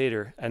 minutes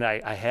later, and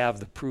I have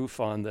the proof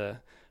on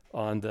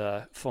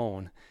the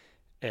phone,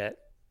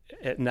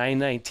 at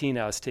 9:19,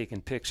 I was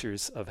taking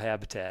pictures of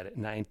habitat. At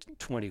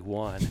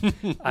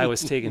 9:21, I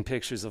was taking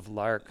pictures of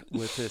Lark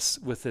with this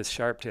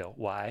sharptail.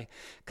 Why?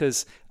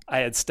 Because I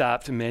had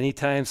stopped many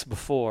times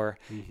before,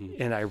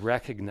 and I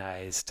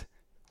recognized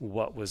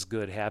what was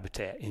good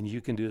habitat. And you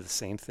can do the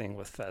same thing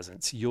with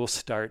pheasants. You'll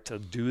start to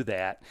do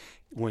that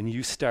when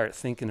you start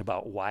thinking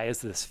about, why is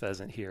this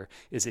pheasant here?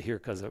 Is it here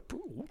because of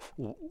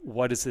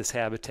what does this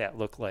habitat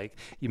look like?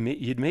 You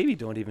maybe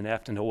don't even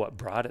have to know what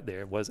brought it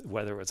there,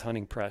 whether it was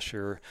hunting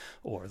pressure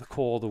or the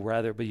cold or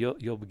weather, but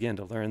you'll begin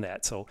to learn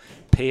that. So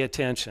pay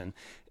attention,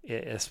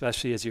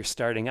 especially as you're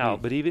starting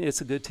out. But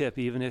it's a good tip,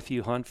 even if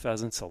you hunt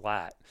pheasants a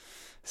lot.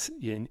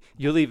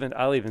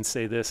 I'll even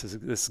say this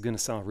is going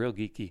to sound real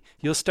geeky.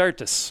 You'll start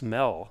to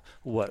smell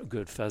what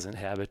good pheasant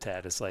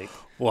habitat is like.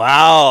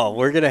 Wow,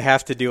 we're going to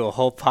have to do a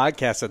whole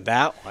podcast on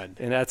that one.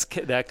 And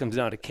that comes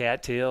down to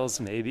cattails,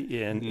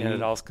 maybe, and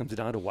it also comes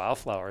down to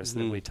wildflowers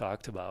that we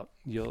talked about.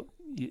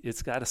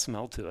 It's got a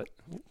smell to it.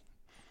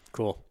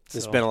 Cool.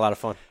 It's been a lot of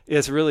fun.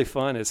 It's really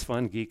fun. It's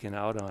fun geeking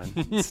out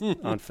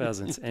on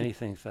pheasants,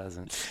 anything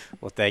pheasants.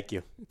 Well, thank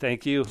you.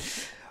 Thank you.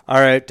 All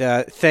right.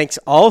 Thanks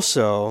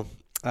also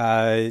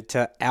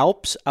to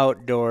Alps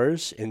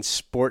Outdoors and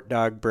Sport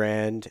Dog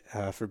Brand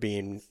for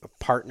being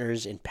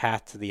partners in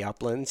Path to the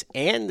Uplands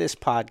and this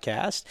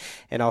podcast.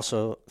 And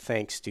also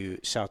thanks to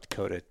South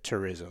Dakota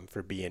Tourism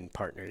for being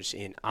partners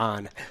in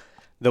On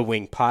the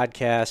Wing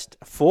podcast.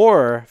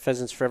 For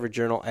Pheasants Forever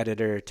Journal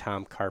editor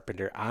Tom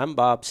Carpenter, I'm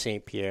Bob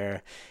St.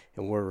 Pierre,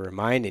 and we're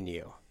reminding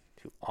you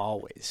to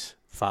always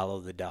follow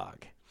the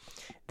dog.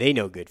 They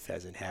know good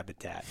pheasant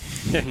habitat.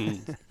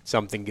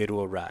 Something good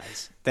will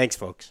rise. Thanks,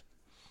 folks.